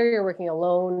whether you're working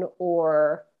alone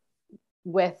or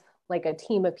with like a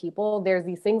team of people, there's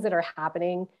these things that are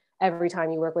happening every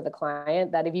time you work with a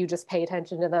client that if you just pay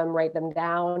attention to them, write them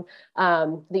down,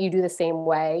 that you do the same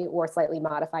way or slightly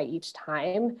modify each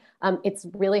time. It's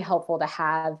really helpful to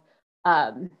have,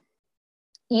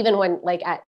 even when like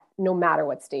no matter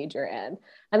what stage you're in.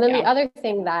 And then the other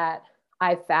thing that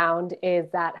I found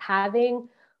is that having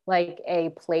like a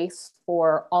place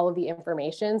for all of the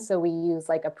information. So we use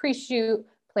like a pre-shoot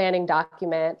planning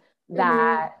document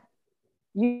that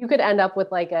you could end up with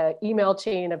like a email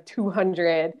chain of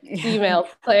 200 emails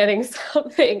planning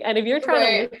something. And if you're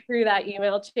trying to look through that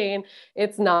email chain,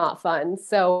 it's not fun.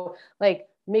 So like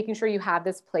making sure you have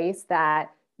this place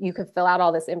that you could fill out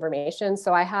all this information.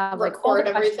 So I have like all the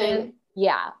everything.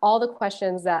 All the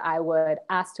questions that I would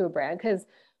ask to a brand, because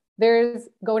there's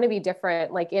going to be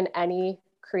different, like in any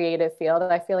creative field.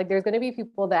 I feel like there's going to be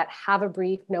people that have a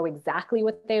brief, know exactly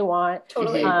what they want,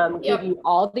 give you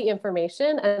all the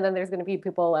information. And then there's going to be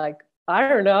people like, I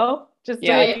don't know, just do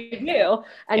what you do.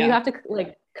 And you have to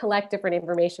like collect different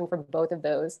information from both of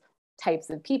those types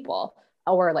of people,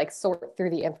 or like sort through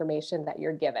the information that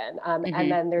you're given.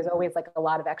 And then there's always like a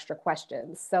lot of extra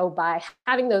questions. So by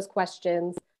having those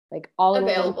questions like all in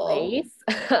one place,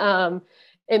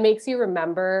 it makes you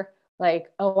remember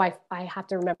like, oh, I have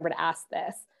to remember to ask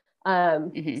this.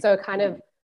 So kind of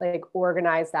like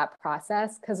organize that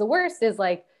process. Because the worst is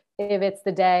like, if it's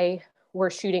the day we're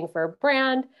shooting for a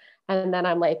brand and then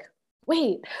I'm like,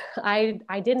 wait,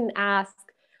 I didn't ask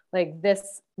like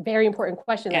this very important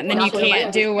question. And then you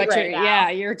can't do what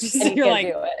you're just, you're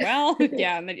like, well,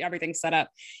 and then everything's set up.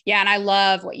 Yeah. And I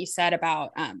love what you said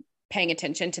about paying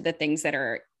attention to the things that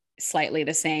are slightly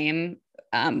the same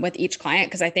with each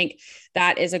client. Cause I think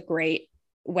that is a great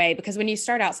way, because when you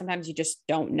start out, sometimes you just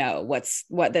don't know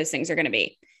what those things are going to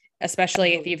be,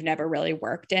 especially if you've never really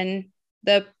worked in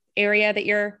the area that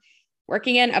you're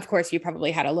working in. Of course, you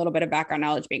probably had a little bit of background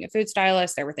knowledge being a food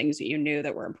stylist. There were things that you knew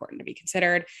that were important to be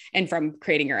considered, and from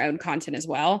creating your own content as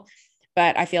well.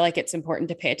 But I feel like it's important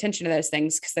to pay attention to those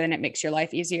things, because then it makes your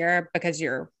life easier, because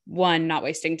you're, one, not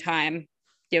wasting time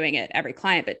doing it every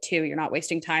client, but two, you're not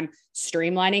wasting time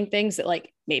streamlining things that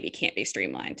like maybe can't be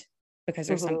streamlined, because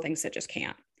there's some things that just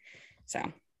can't. So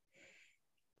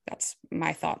that's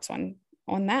my thoughts on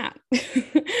that.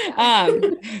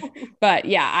 But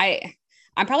yeah,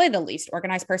 I'm probably the least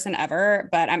organized person ever,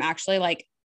 but I'm actually like,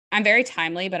 I'm very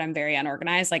timely, but I'm very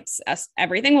unorganized. Like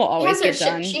everything will always get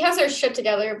done. She has her shit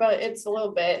together, but it's a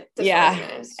little bit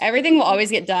disorganized. Everything will always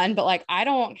get done, but like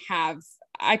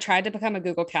I tried to become a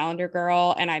Google Calendar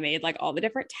girl, and I made like all the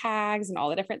different tags and all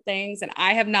the different things. And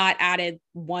I have not added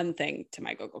one thing to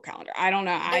my Google Calendar. I don't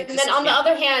know. On the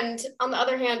other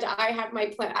hand, I have my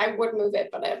plan. I would move it,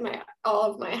 but I have all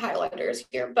of my highlighters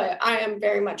here, but I am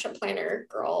very much a planner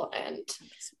girl, and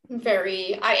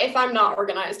if I'm not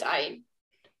organized, I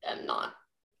am not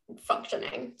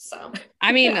functioning. So,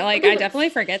 I mean, like I definitely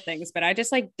forget things, but I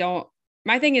just like don't,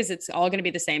 my thing is it's all going to be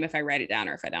the same if I write it down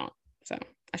or if I don't. So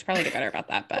I should probably get better about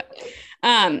that. But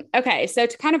okay. So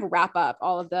to kind of wrap up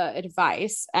all of the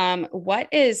advice, what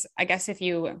is, I guess, if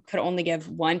you could only give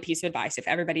one piece of advice, if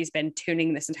everybody's been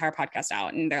tuning this entire podcast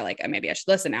out and they're like, oh, maybe I should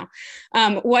listen now.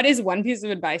 What is one piece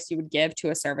of advice you would give to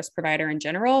a service provider in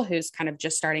general who's kind of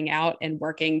just starting out and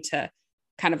working to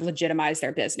kind of legitimize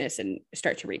their business and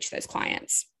start to reach those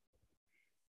clients?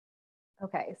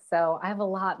 Okay. So I have a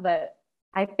lot, but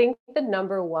I think the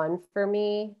number one for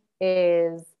me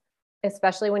is,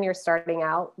 especially when you're starting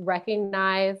out,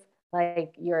 recognize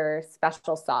like your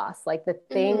special sauce, like the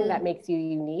thing that makes you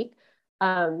unique.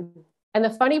 And the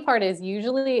funny part is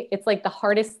usually it's like the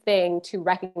hardest thing to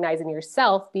recognize in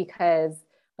yourself because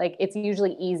like it's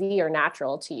usually easy or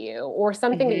natural to you or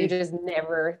something that you just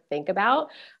never think about.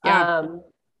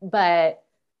 But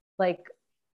like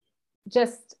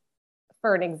just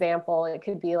for an example, it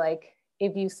could be like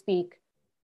if you speak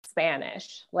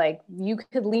Spanish, like you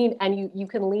could lean and you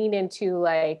can lean into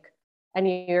like, and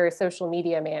you're a social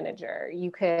media manager, you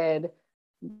could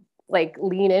like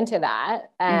lean into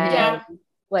that. And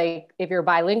like if you're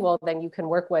bilingual, then you can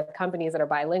work with companies that are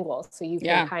bilingual. So you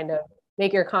can kind of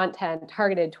make your content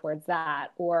targeted towards that.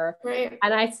 Or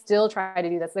and I still try to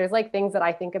do this. There's like things that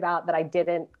I think about that I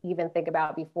didn't even think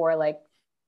about before. Like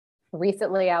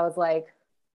recently I was like,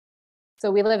 so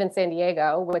we live in San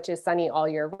Diego, which is sunny all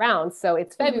year round. So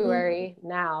it's February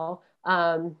now.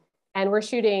 And we're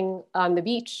shooting on the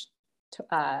beach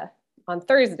on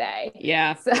Thursday.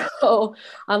 Yeah. So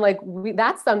I'm like,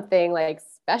 that's something like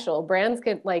special. Brands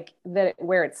can like that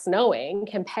where it's snowing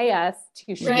can pay us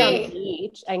to shoot on the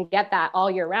beach and get that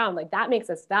all year round. Like that makes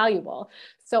us valuable.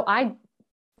 So I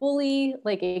fully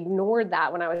like ignored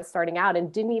that when I was starting out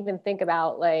and didn't even think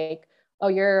about like, oh,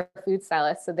 you're a food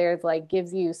stylist. So there's like,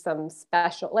 gives you some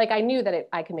special, like I knew that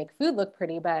I could make food look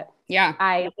pretty, but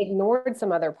I ignored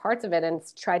some other parts of it and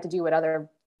tried to do what other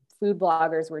food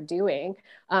bloggers were doing.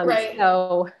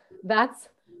 So that's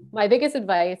my biggest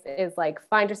advice is like,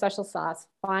 find your special sauce,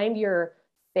 find your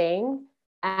thing.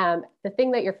 The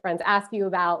thing that your friends ask you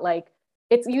about, like,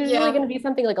 it's usually going to be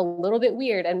something like a little bit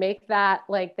weird and make that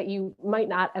like that you might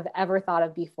not have ever thought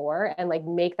of before and like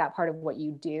make that part of what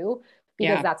you do.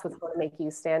 Because that's what's going to make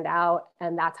you stand out.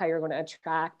 And that's how you're going to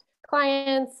attract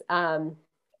clients.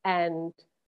 And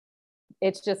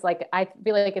it's just like, I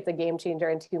feel like it's a game changer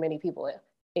and too many people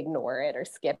ignore it or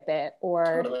skip it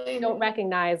or don't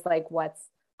recognize like what's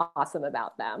awesome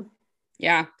about them.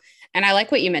 Yeah. And I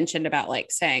like what you mentioned about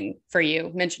like saying for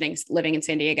you mentioning living in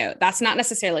San Diego, that's not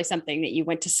necessarily something that you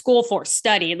went to school for,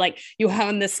 studied, like you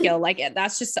honed the skill, like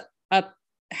that's just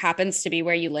happens to be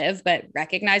where you live, but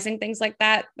recognizing things like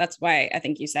that, that's why I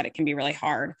think you said it can be really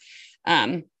hard.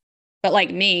 But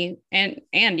like me and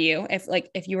you,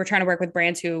 if you were trying to work with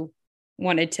brands who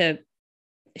wanted to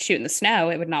shoot in the snow,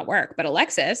 it would not work. But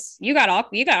Alexis, you got all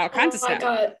kinds of snow.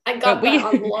 I got that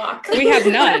on lock. We have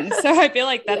none. So I feel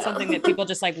like that's something that people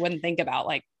just like wouldn't think about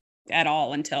like at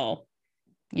all until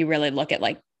you really look at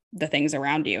like the things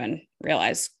around you and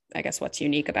realize, I guess, what's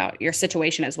unique about your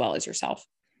situation as well as yourself.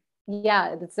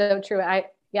 Yeah, it's so true. I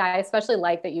especially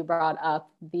like that you brought up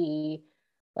the,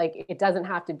 like, it doesn't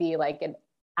have to be like an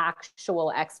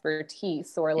actual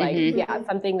expertise or like,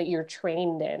 something that you're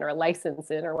trained in or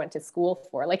licensed in or went to school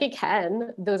for. Like it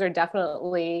can, those are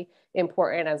definitely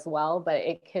important as well, but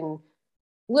it can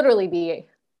literally be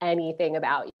anything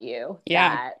about you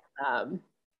that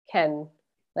can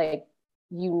like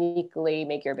uniquely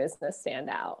make your business stand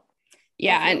out.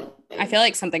 Yeah. And I feel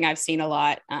like something I've seen a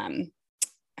lot,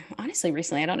 honestly,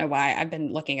 recently, I don't know why I've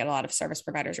been looking at a lot of service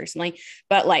providers recently,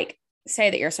 but like say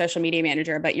that you're a social media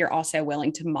manager, but you're also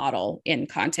willing to model in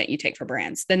content you take for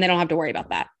brands, then they don't have to worry about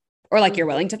that. Or like you're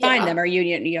willing to find them or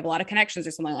you have a lot of connections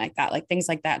or something like that, like things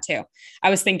like that too. I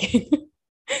was thinking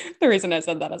the reason I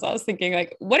said that is I was thinking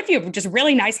like, what if you have just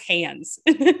really nice hands?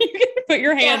 You can put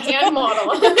your hands hand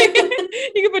model.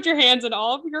 You can put your hands in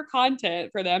all of your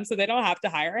content for them so they don't have to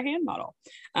hire a hand model.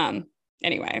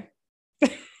 Anyway,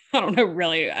 I don't know,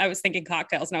 really. I was thinking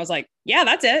cocktails and I was like, yeah,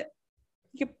 that's it.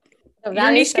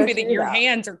 Your niche can be that your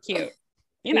hands are cute,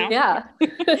 you know? Yeah.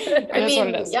 I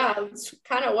mean, it's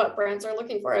kind of what brands are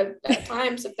looking for at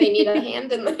times if they need a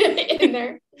hand in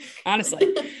there.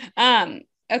 Honestly.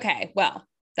 Okay. Well,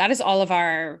 that is all of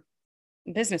our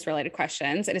business related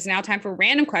questions. It is now time for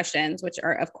random questions, which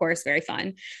are of course very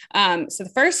fun. So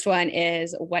the first one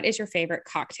is, what is your favorite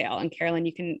cocktail? And Carolyn,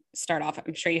 you can start off.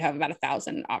 I'm sure you have about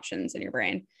 1,000 options in your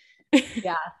brain.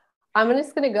 Yeah. I'm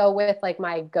just going to go with like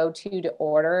my go-to to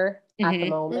order at the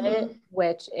moment,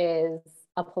 which is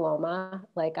a Paloma.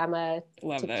 Like I'm a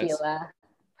tequila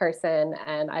person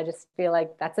and I just feel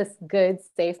like that's a good,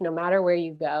 safe, no matter where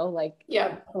you go. Like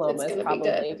Paloma is probably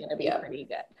going to be pretty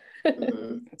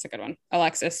good. That's a good one.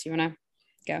 Alexis, you want to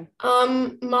go?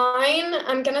 Mine,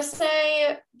 I'm going to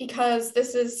say, because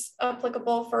this is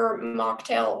applicable for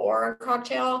mocktail or a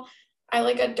cocktail, I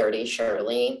like a Dirty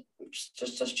Shirley,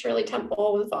 just a Shirley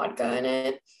Temple with vodka in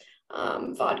it.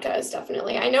 Vodka is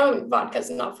definitely, I know vodka is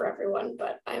not for everyone,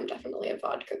 but I'm definitely a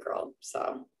vodka girl.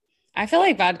 So I feel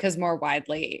like vodka is more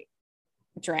widely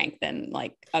drank than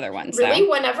like other ones. Really?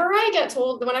 Whenever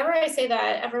I say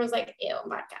that, everyone's like, ew,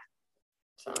 vodka.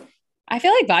 So I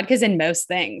feel like vodka's in most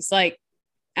things. Like,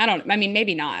 I mean,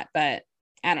 maybe not, but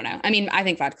I don't know. I mean, I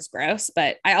think vodka's gross,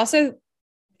 but I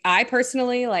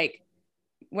personally like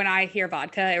when I hear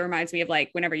vodka, it reminds me of like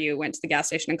whenever you went to the gas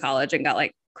station in college and got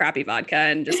like crappy vodka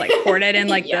and just like poured it in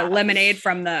like the lemonade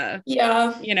from the,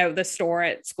 the store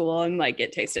at school, and like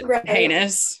it tasted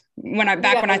heinous. When I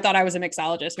thought I was a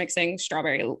mixologist mixing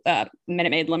strawberry Minute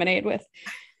Maid lemonade with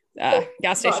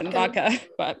gas station vodka.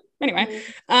 But anyway,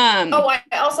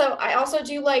 I also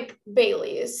do like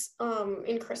Bailey's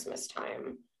in Christmas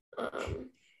time.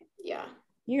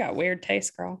 You got weird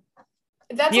taste, girl.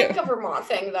 That's like a Vermont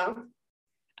thing though.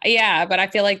 Yeah, but I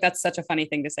feel like that's such a funny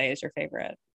thing to say is your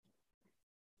favorite.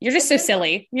 You're just so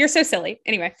silly. You're so silly.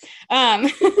 Anyway,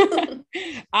 I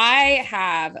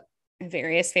have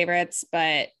various favorites,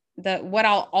 but what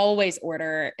I'll always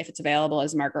order if it's available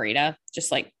is margarita.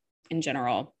 Just like in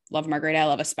general, love margarita. I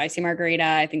love a spicy margarita.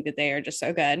 I think that they are just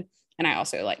so good. And I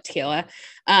also like tequila.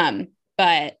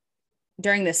 But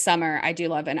during the summer, I do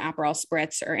love an Aperol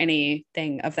Spritz or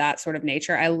anything of that sort of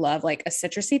nature. I love like a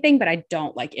citrusy thing, but I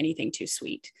don't like anything too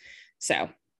sweet. So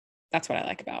that's what I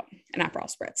like about an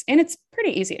Aperol Spritz. And it's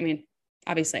pretty easy. I mean,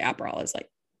 obviously Aperol is like,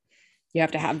 you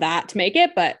have to have that to make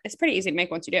it, but it's pretty easy to make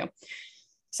once you do.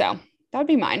 So that would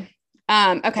be mine. Okay.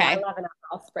 I love an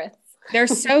Aperol Spritz. They're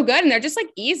so good. And they're just like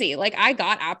easy. Like I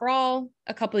got Aperol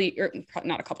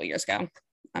not a couple years ago.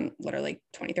 I'm literally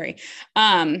 23.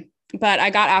 But I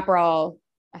got Aperol,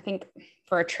 I think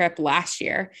for a trip last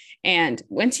year. And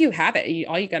once you have it,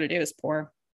 all you got to do is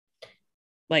pour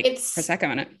like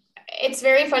Prosecco in it. It's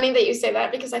very funny that you say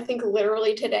that because I think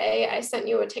literally today I sent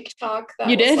you a TikTok that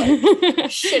was like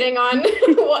shitting on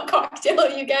what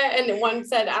cocktail you get. And one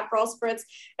said Aperol Spritz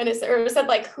and it said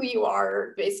like who you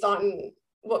are based on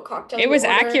what cocktail it was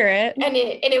accurate. And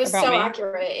it was so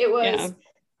accurate. It was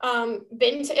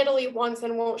been to Italy once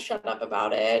and won't shut up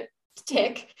about it.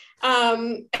 Tick.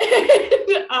 Wears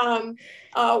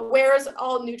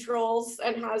all neutrals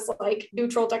and has like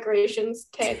neutral decorations.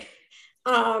 Tick.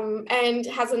 And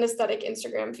has an aesthetic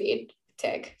Instagram feed.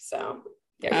 Tick. So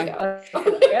there you go.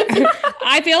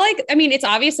 I feel like, I mean, it's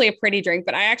obviously a pretty drink,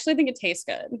 but I actually think it tastes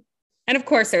good. And of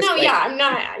course there's I'm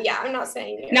not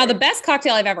saying it. Now the best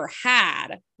cocktail I've ever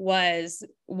had was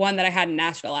one that I had in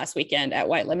Nashville last weekend at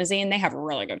White Limousine. They have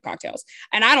really good cocktails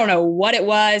and I don't know what it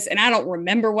was and I don't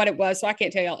remember what it was. So I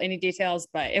can't tell y'all any details,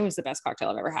 but it was the best cocktail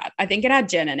I've ever had. I think it had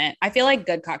gin in it. I feel like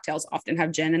good cocktails often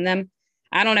have gin in them.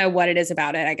 I don't know what it is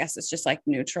about it. I guess it's just like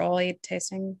neutrally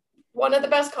tasting. One of the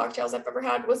best cocktails I've ever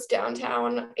had was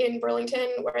downtown in Burlington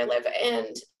where I live.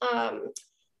 And,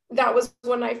 that was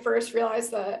when I first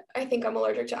realized that I think I'm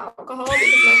allergic to alcohol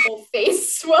because my whole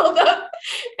face swelled up.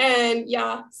 And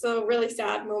so really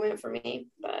sad moment for me.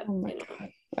 But oh my God.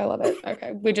 I love it.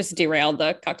 Okay. We just derailed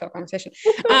the cocktail conversation.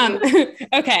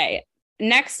 Okay.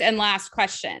 Next and last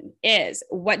question is,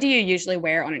 what do you usually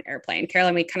wear on an airplane?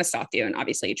 Carolyn, we kind of stalked you and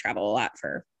obviously you travel a lot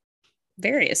for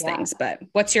various things, but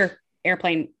what's your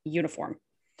airplane uniform?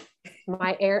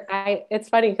 It's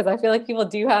funny because I feel like people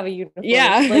do have a uniform.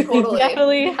 Yeah. Like totally.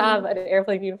 Definitely have an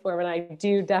airplane uniform and I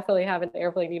do definitely have an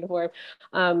airplane uniform.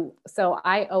 So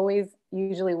I always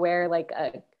usually wear like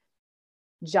a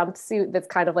jumpsuit that's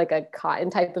kind of like a cotton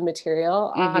type of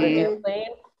material on an airplane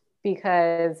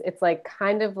because it's like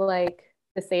kind of like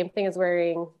the same thing as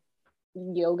wearing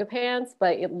yoga pants,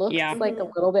 but it looks like a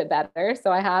little bit better.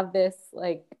 So I have this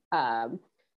like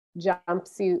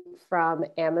jumpsuit from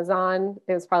Amazon.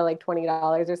 It was probably like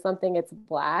 $20 or something. It's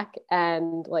black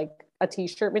and like a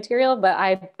t-shirt material, but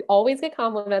I always get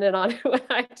complimented on it when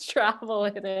I travel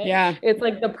in it. Yeah. It's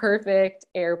like the perfect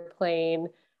airplane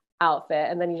outfit.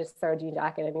 And then you just throw a jean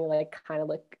jacket and you like kind of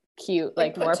look cute,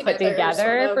 like more put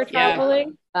together for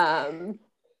traveling. But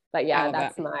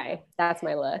that's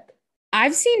my look.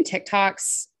 I've seen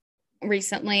TikToks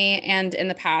recently and in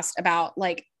the past about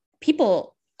like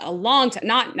people a long time,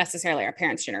 not necessarily our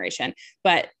parents' generation,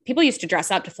 but people used to dress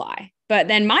up to fly. But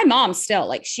then my mom still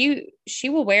like, she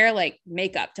will wear like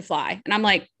makeup to fly. And I'm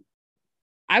like,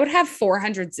 I would have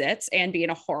 400 zits and be in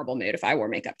a horrible mood if I wore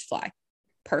makeup to fly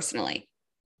personally.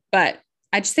 But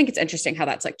I just think it's interesting how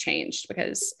that's like changed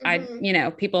because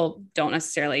people don't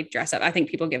necessarily dress up. I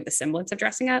think people give the semblance of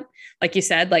dressing up. Like you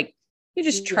said, like you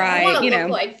just try, look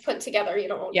like put together, you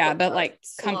don't. Yeah. But like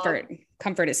comfort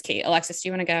is key. Alexis, do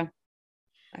you want to go?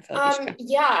 I feel like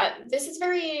this is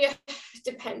very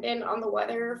dependent on the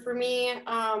weather for me.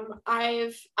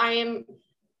 I am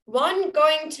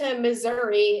going to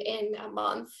Missouri in a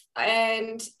month,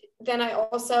 and then I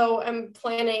also am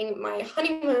planning my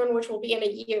honeymoon, which will be in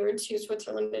a year, to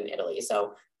Switzerland and Italy.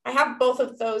 So I have both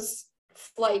of those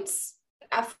flight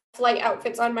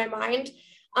outfits on my mind.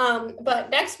 But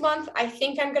next month, I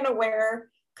think I'm gonna wear,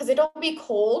 because it'll be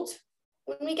cold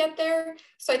when we get there.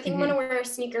 So I think I'm going to wear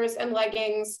sneakers and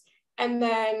leggings, and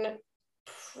then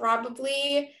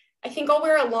probably, I think I'll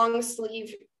wear a long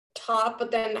sleeve top,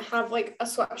 but then have like a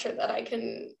sweatshirt that I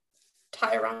can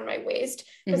tie around my waist,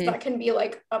 because that can be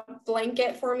like a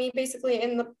blanket for me basically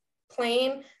in the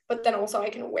plane, but then also I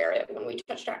can wear it when we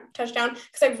touch down,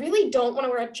 because I really don't want to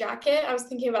wear a jacket. I was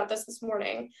thinking about this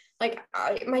morning. Like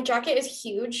my jacket is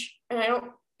huge, and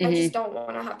I just don't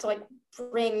want to have to like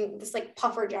bring this like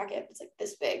puffer jacket that's like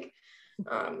this big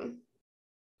on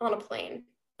a plane.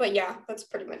 But yeah, that's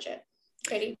pretty much it.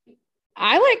 Katie?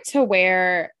 I like to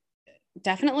wear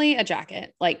definitely a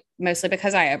jacket, like mostly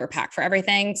because I overpack for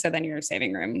everything. So then you're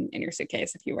saving room in your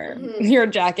suitcase if you wear your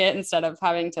jacket instead of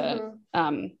having to,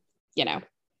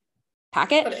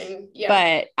 pack it.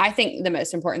 But I think the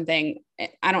most important thing,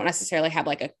 I don't necessarily have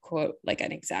like a quote, like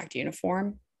an exact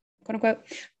uniform, quote unquote,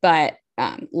 but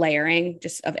layering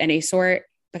just of any sort,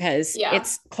 because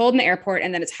it's cold in the airport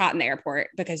and then it's hot in the airport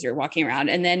because you're walking around,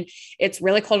 and then it's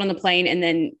really cold on the plane and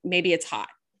then maybe it's hot.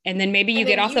 And then maybe you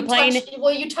get off the plane.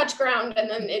 You touch ground and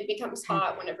then it becomes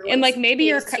hot when everyone's and like maybe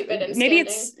you're stupid and maybe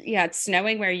standing. It's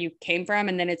snowing where you came from,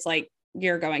 and then it's like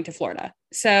you're going to Florida.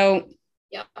 So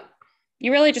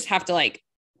you really just have to like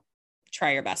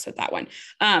try your best with that one.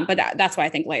 But that's why I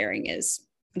think layering is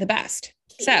the best.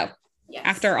 So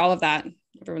after all of that,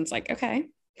 everyone's like, okay.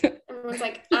 Everyone's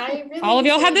like, I really all of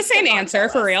y'all had the same answer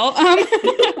for real.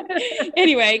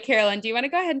 Anyway, Carolyn, do you want to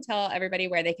go ahead and tell everybody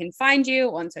where they can find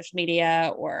you on social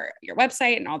media or your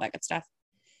website and all that good stuff?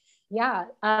 Yeah.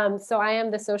 So I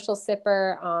am the Social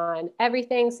Sipper on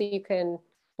everything. So you can,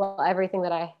 everything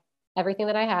that I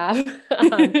have.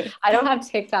 I don't have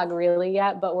TikTok really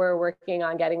yet, but we're working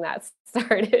on getting that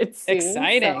started soon.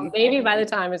 Exciting. So maybe by the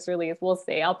time it's released, we'll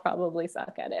see. I'll probably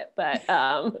suck at it, but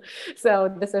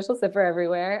so the Social Sipper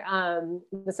everywhere.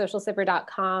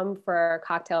 thesocialsipper.com for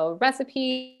cocktail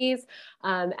recipes,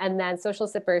 and then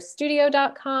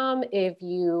socialsipperstudio.com if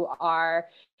you are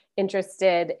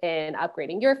interested in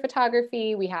upgrading your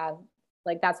photography. We have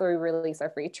that's where we release our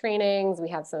free trainings. We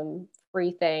have some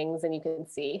free things, and you can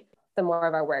see some more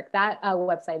of our work. That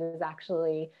website is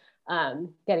actually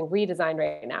getting redesigned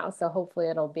right now. So hopefully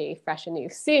it'll be fresh and new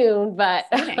soon, but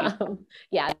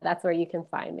that's where you can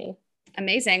find me.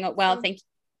 Amazing. Well, thank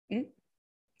you.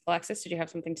 Alexis, did you have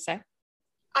something to say?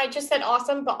 I just said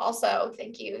awesome, but also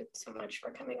thank you so much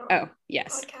for coming on. Oh,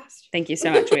 yes. Podcast. Thank you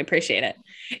so much. We appreciate it.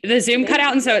 The Zoom cut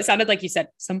out, and so it sounded like you said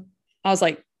some. I was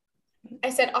like,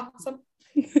 I said awesome.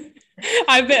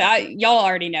 Y'all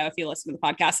already know if you listen to the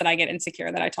podcast that I get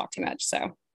insecure that I talk too much.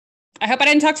 So I hope I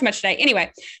didn't talk too much today. Anyway,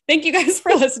 thank you guys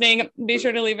for listening. Be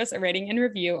sure to leave us a rating and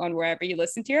review on wherever you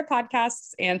listen to your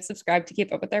podcasts, and subscribe to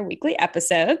keep up with our weekly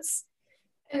episodes.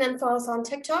 And then follow us on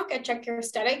TikTok at Check Your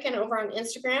Aesthetic, and over on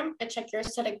Instagram at Check Your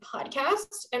Aesthetic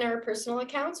Podcast, and our personal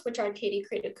accounts, which are Katie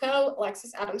Creative Co.,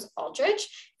 Alexis Adams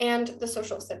Aldrich, and The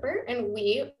Social Sipper. And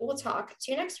we will talk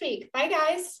to you next week. Bye,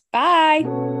 guys. Bye.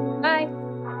 Bye.